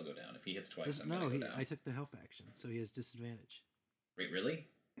chance I'll go down. If he hits twice, I'm No, going to go down. I took the help action, so he has disadvantage. Wait, really?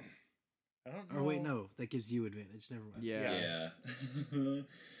 I don't know. Or wait, no, that gives you advantage. Never mind. Yeah. Yeah.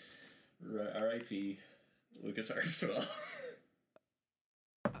 R.I.P. Lucas Armstrong.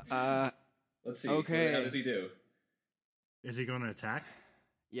 Let's see. Okay. How does he do? Is he going to attack? Of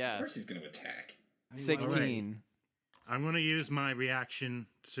Yes. course he's going to attack. I mean, 16. I'm going to use my reaction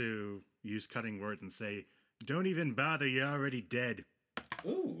to use cutting words and say, "Don't even bother, you're already dead."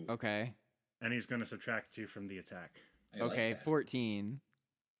 Ooh. Okay. And he's going to subtract 2 from the attack. I like Okay, that. 14.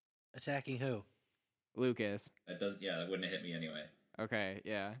 Attacking who? Lucas. That does. Yeah, that wouldn't have hit me anyway. Okay,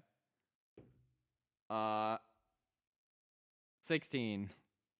 yeah. 16. For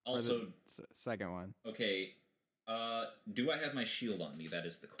Also, the second one. okay. Do I have my shield on me? That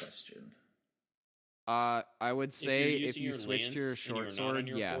is the question. I would say if using you your switch to your lance and you're short not sword, on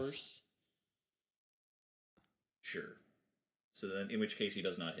your yes. horse, Sure. So then, in which case, he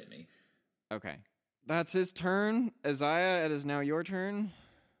does not hit me. Okay. That's his turn. Isaiah, it is now your turn.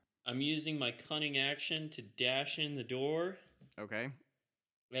 I'm using my cunning action to dash in the door Okay.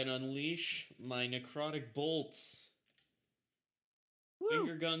 and unleash my necrotic bolts. Woo!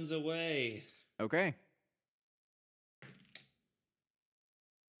 Finger guns away. Okay.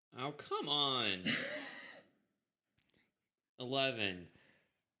 Oh, come on. 11.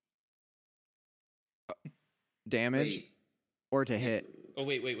 Damage Wait. or to hit. Oh,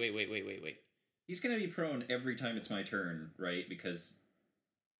 wait. He's going to be prone every time it's my turn, right? Because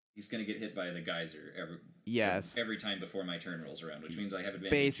he's going to get hit by the geyser Yes. every time before my turn rolls around, which means I have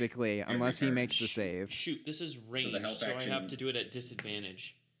advantage. Basically, every unless he turn. makes the save. Shoot, this is ranged, help so I action- have to do it at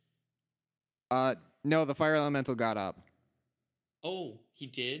disadvantage. No, the fire elemental got up. Oh, he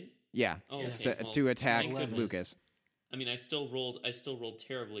did? Yeah. Oh, Yes. okay. To well, attack thank goodness. Lucas. I mean, I still rolled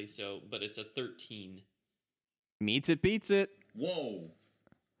terribly, but it's a 13. Meets it, beats it. Whoa!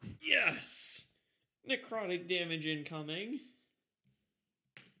 Yes! Necrotic damage incoming.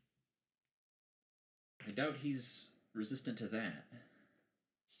 I doubt he's resistant to that.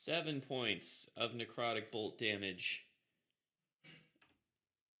 7 points of necrotic bolt damage.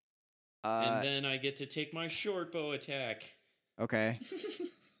 And then I get to take my short bow attack. Okay.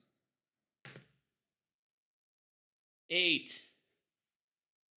 8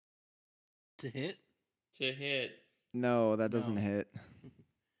 To hit? to hit. No, that doesn't No. hit.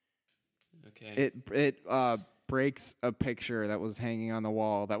 Okay. It breaks a picture that was hanging on the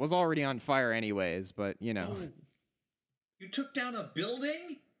wall that was already on fire anyways, but you know. Oh. You took down a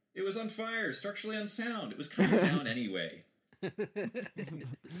building? It was on fire, structurally unsound. It was coming down anyway.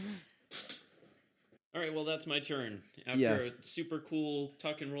 All right, well, that's my turn. After Yes. a super cool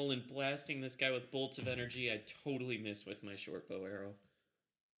tuck and roll and blasting this guy with bolts of energy, I totally miss with my short bow arrow.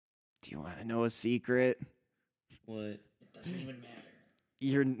 Do you want to know a secret? What? It doesn't even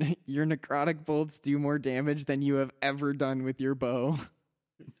matter. Your necrotic bolts do more damage than you have ever done with your bow.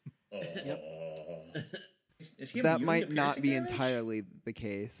 Oh. Is he That immune might to not piercing be damage? entirely the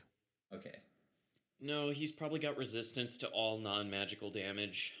case. Okay. No, he's probably got resistance to all non-magical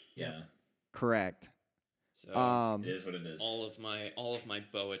damage. Yeah. Correct. So It is what it is. all of my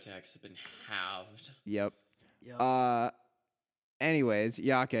bow attacks have been halved. Yep. Yep. Anyways,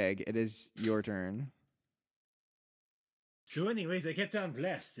 Yakeg, it is your turn. So, anyways, I kept on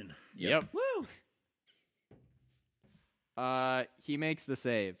blasting. Yep. Woo! He makes the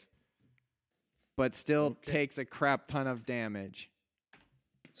save, but still Okay. takes a crap ton of damage.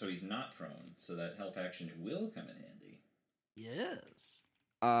 So he's not prone, so that help action will come in handy. Yes.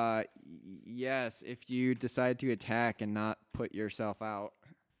 Yes, if you decide to attack and not put yourself out,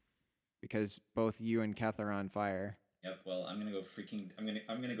 because both you and Keth are on fire. Yep. Well, I'm gonna go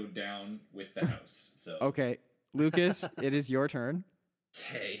I'm gonna go down with the house. So. Okay, Lucas, it is your turn.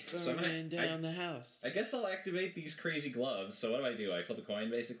 Okay. So I'm Burning gonna. down the house. I guess I'll activate these crazy gloves. So what do? I flip a coin,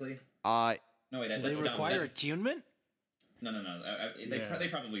 basically. Uh, No, wait. Do they That's dumb. require That's- attunement? No. Yeah. They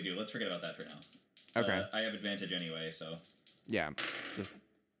probably do. Let's forget about that for now. Okay. I have advantage anyway, so. yeah, just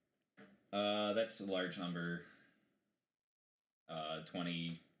That's a large number.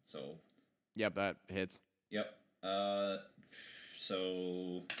 20. So. yep, that hits. Yep.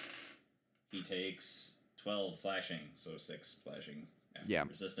 So he takes 12 slashing, so 6 slashing after Yeah.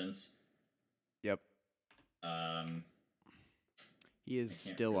 resistance. Yep, Um, he I is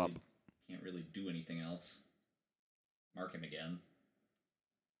can't still really, up. Can't really do anything else. Mark him again.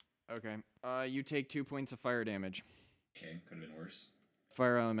 Okay. You take 2 points of fire damage. Okay, could have been worse.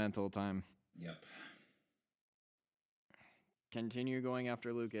 Fire elemental time. Yep. Continue going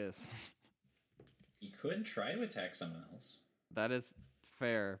after Lucas. He could try to attack someone else. That is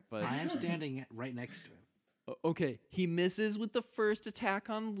fair, but I am standing right next to him. okay. He misses with the first attack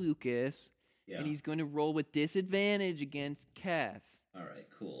on Lucas, Yeah. and he's going to roll with disadvantage against Keth. All right,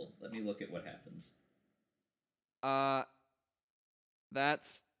 cool. Let me look at what happens.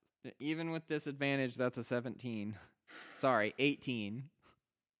 That's even with disadvantage. That's a 17. Sorry, 18.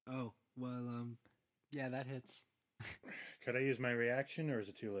 Oh, well, yeah, that hits. Could I use my reaction, or is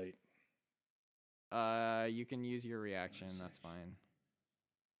it too late? You can use your reaction. That's fine.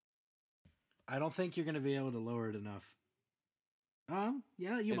 I don't think you're going to be able to lower it enough.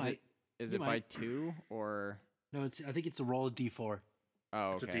 Yeah, you Is might. Is You it by might. 2 or? No, I think it's a roll of D4.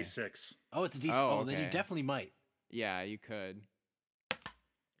 Oh, It's okay. a D6. Oh, it's a D6. Oh, Oh, then you okay. definitely might. Yeah, you could.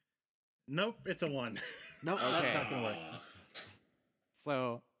 Nope, it's a 1. Nope, that's Okay. not going to work.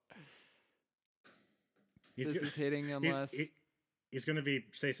 So He's this go- is hitting unless. He's going to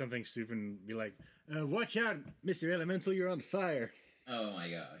say something stupid and be like, watch out, Mr. Elemental, you're on fire. Oh my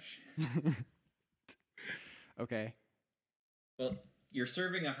gosh. Okay. Well, you're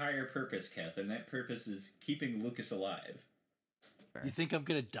serving a higher purpose, Keth, and that purpose is keeping Lucas alive. Fair. You think I'm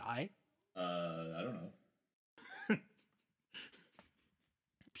going to die? I don't know.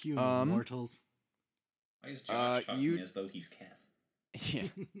 Puny mortals. Why is Josh talking you- as though he's Keth? Yeah.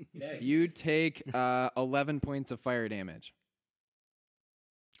 Get out of here. You take 11 points of fire damage.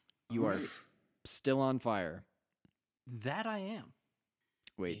 You are still on fire. That I am.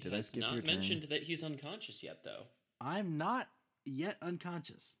 Wait, He did I has skip not your turn? mentioned that he's unconscious yet, though. I'm not yet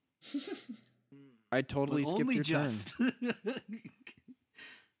unconscious. I totally But skipped only your just. turn.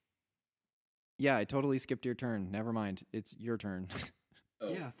 Yeah, I totally skipped your turn. Never mind. It's your turn.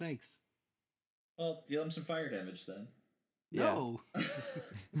 Oh. Yeah, thanks. Well, deal him some fire damage then. Yeah. No.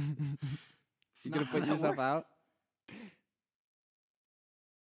 It's You not gonna how put that yourself works. out?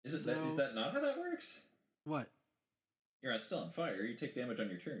 Is So- that not how that works? What? You're still on fire. You take damage on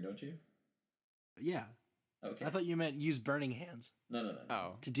your turn, don't you? Yeah. Okay. I thought you meant use burning hands No.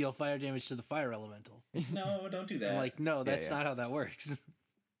 Oh. to deal fire damage to the fire elemental. No, don't do that. I'm like, no, that's yeah. not how that works.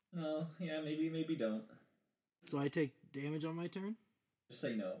 No, yeah, maybe don't. So I take damage on my turn? Just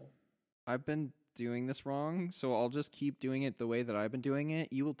say no. I've been doing this wrong, so I'll just keep doing it the way that I've been doing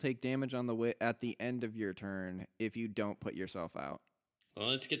it. You will take damage on the way at the end of your turn if you don't put yourself out. Well,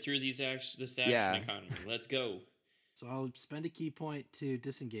 let's get through this action Yeah. economy. Let's go. So I'll spend a key point to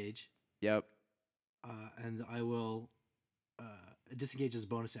disengage, Yep. and I will disengage as a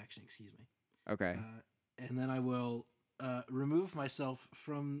bonus action. Excuse me. Okay. And then I will remove myself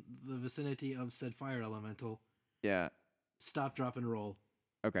from the vicinity of said fire elemental. Yeah. Stop, drop, and roll.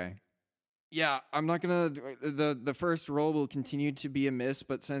 Okay. Yeah, I'm not gonna. The first roll will continue to be a miss,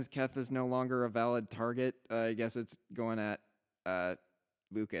 but since Keth is no longer a valid target, I guess it's going at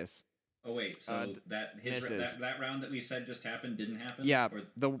Lucas. Oh wait, so that round that we said just happened didn't happen? Yeah, Or,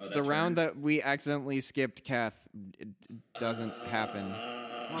 the round that we accidentally skipped Keth doesn't happen.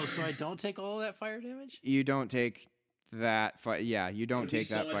 Oh, so I don't take all of that fire damage? You don't take that. Yeah, you don't take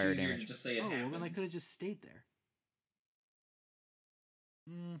that fire damage. To just say it well, happened. then I could have just stayed there.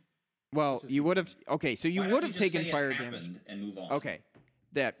 Well, you would have. Okay, so you Why would don't have we just taken say fire it damage. happened and move on. Okay,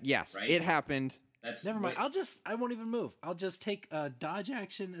 yes, Right? it happened. That's Never mind. I won't even move. I'll just take a dodge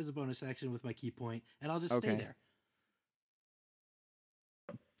action as a bonus action with my key point, and I'll just stay Okay. there.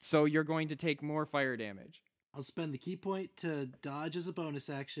 So you're going to take more fire damage. I'll spend the key point to dodge as a bonus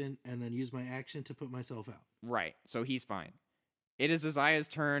action, and then use my action to put myself out. Right. So he's fine. It is Isaiah's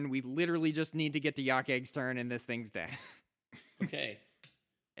turn. We literally just need to get to Yakeg's turn, and this thing's dead. Okay.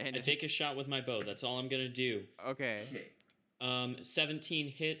 And I take a shot with my bow. That's all I'm gonna do. Okay. 17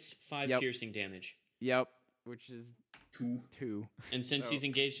 hits, 5 Yep. piercing damage. Yep. Which is 2. 2. And since So- he's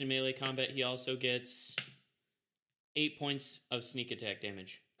engaged in melee combat, he also gets 8 points of sneak attack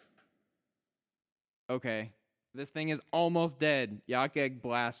damage. Okay. This thing is almost dead. Yakeg,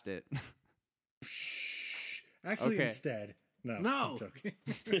 blast it. Actually, Okay. instead. No. No. I'm joking.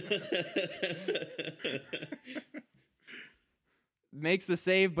 Makes the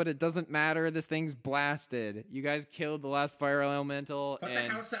save, but it doesn't matter. This thing's blasted. You guys killed the last fire elemental, Put and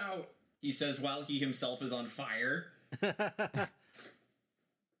the house out! He says while he himself is on fire.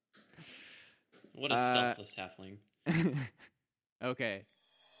 What a selfless halfling. okay.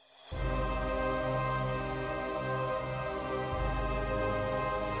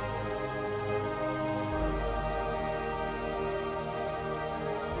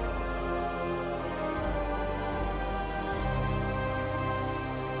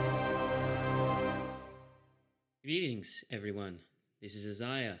 Greetings, everyone. This is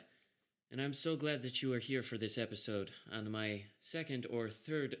Isaiah, and I'm so glad that you are here for this episode on my second or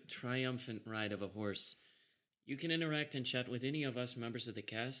third triumphant ride of a horse. You can interact and chat with any of us members of the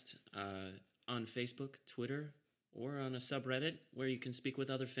cast on Facebook, Twitter, or on a subreddit where you can speak with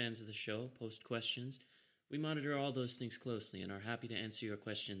other fans of the show, post questions. We monitor all those things closely and are happy to answer your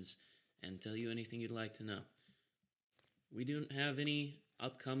questions and tell you anything you'd like to know. We don't have any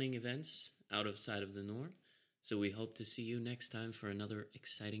upcoming events outside of the norm, so we hope to see you next time for another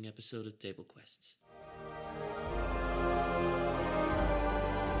exciting episode of Table Quests.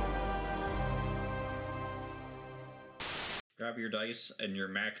 Grab your dice and your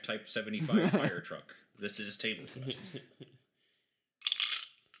Mac Type 75 fire truck. This is Table Quest.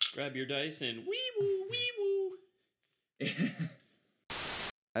 Grab your dice and wee-woo, wee-woo!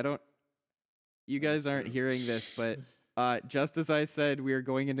 I don't. You guys aren't hearing this, but just as I said we are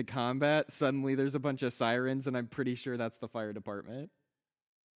going into combat, suddenly there's a bunch of sirens, and I'm pretty sure that's the fire department.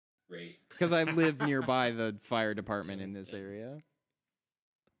 Great. Because I live nearby the fire department in this area.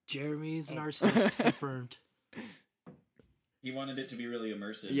 Jeremy's an arsonist confirmed. He wanted it to be really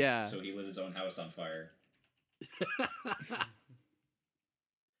immersive, Yeah. so he lit his own house on fire.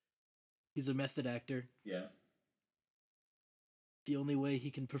 He's a method actor. Yeah. The only way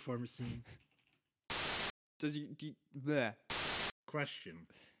he can perform a scene. Bleh. Question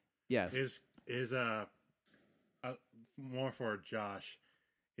Yes. is more for Josh.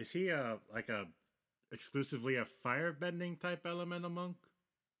 Is he like a exclusively a firebending type elemental monk?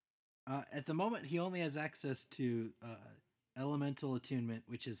 At the moment, he only has access to elemental attunement,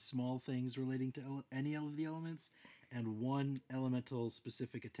 which is small things relating to any of the elements, and one elemental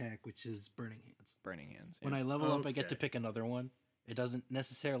specific attack, which is Burning Hands. Burning Hands. When I level up, I get to Okay. pick another one. It doesn't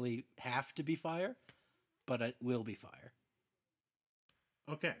necessarily have to be fire, but it will be fire.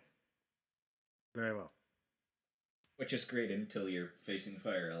 Okay. Very well. Which is great until you're facing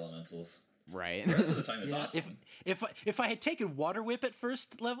fire elementals. Right. The rest of the time it's Yeah, awesome. if I had taken Water Whip at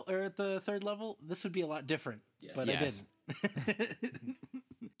first level or at the third level, this would be a lot different. Yes. But Yes. I didn't.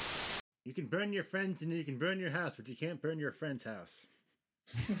 You can burn your friends and you can burn your house, but you can't burn your friend's house.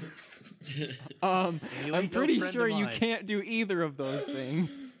 You I'm ain't no pretty friend sure of you mine. can't do either of those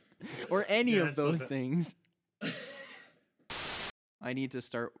things. Or any Yeah, of I suppose those that- things. I need to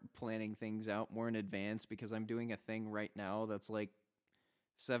start planning things out more in advance because I'm doing a thing right now that's like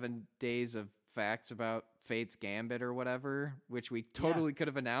 7 days of facts about Fate's Gambit or whatever, which we totally could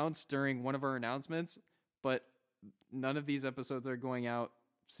have announced during one of our announcements, but none of these episodes are going out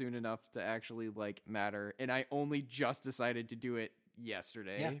soon enough to actually like matter, and I only just decided to do it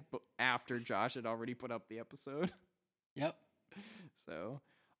yesterday, but after Josh had already put up the episode. Yep. So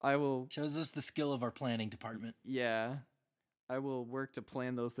I will shows us the skill of our planning department. Yeah, I will work to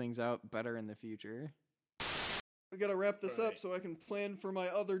plan those things out better in the future. I gotta wrap this up so I can plan for my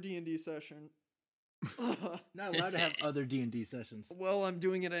other D&D session. Not allowed to have other D&D sessions. Well, I'm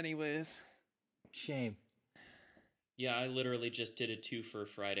doing it anyways. Shame. Yeah, I literally just did a 2 for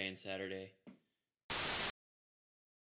Friday and Saturday.